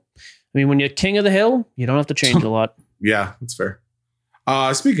roll. I mean, when you're king of the hill, you don't have to change a lot. Yeah, that's fair.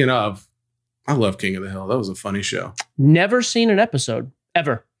 Speaking of, I love King of the Hill. That was a funny show. Never seen an episode,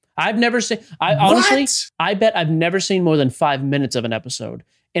 ever. I've never seen... honestly, I bet I've never seen more than 5 minutes of an episode.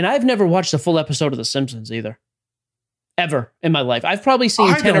 And I've never watched a full episode of The Simpsons either. Ever in my life. I've probably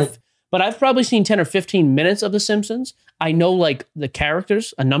seen 10 or 15 minutes of The Simpsons. I know like the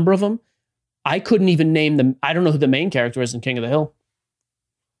characters, a number of them. I couldn't even name them. I don't know who the main character is in King of the Hill.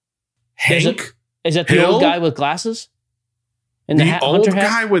 Hank? Is that the old guy with glasses? And the old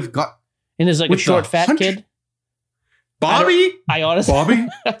guy with glasses? And there's like a short fat kid? Bobby? I honestly... Bobby?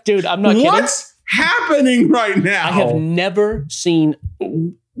 Dude, I'm not kidding. What's happening right now? I have never seen...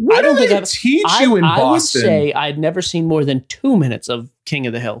 What do they teach you in Boston? I would say I'd never seen more than 2 minutes of King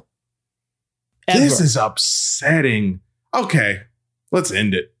of the Hill. Ever. This is upsetting. Okay, let's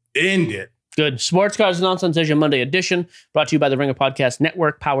end it. End it. Good. Sports Cards and Nonsense is your Monday edition, brought to you by the Ringer Podcast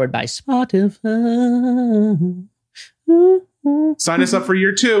Network, powered by Spotify. Sign us up for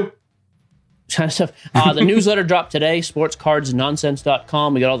year 2. The newsletter dropped today,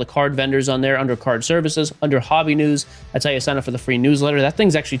 sportscardsnonsense.com. We got all the card vendors on there under card services, under hobby news. That's how you sign up for the free newsletter. That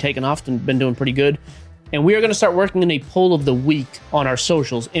thing's actually taken off and been doing pretty good. And we are going to start working in a poll of the week on our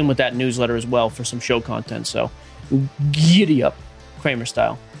socials in with that newsletter as well for some show content. So giddy up, Kramer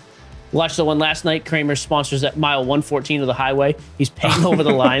style. Watched the one last night. Kramer sponsors at mile 114 of the highway. He's painting over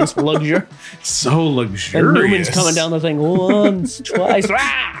the lines. So luxurious. And Newman's coming down the thing once, twice.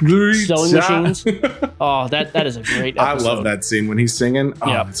 Sewing machines. Oh, that is a great episode. I love that scene when he's singing. Oh,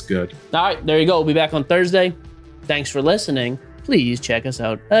 yeah. That's good. All right, there you go. We'll be back on Thursday. Thanks for listening. Please check us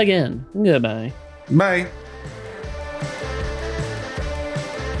out again. Goodbye. Bye.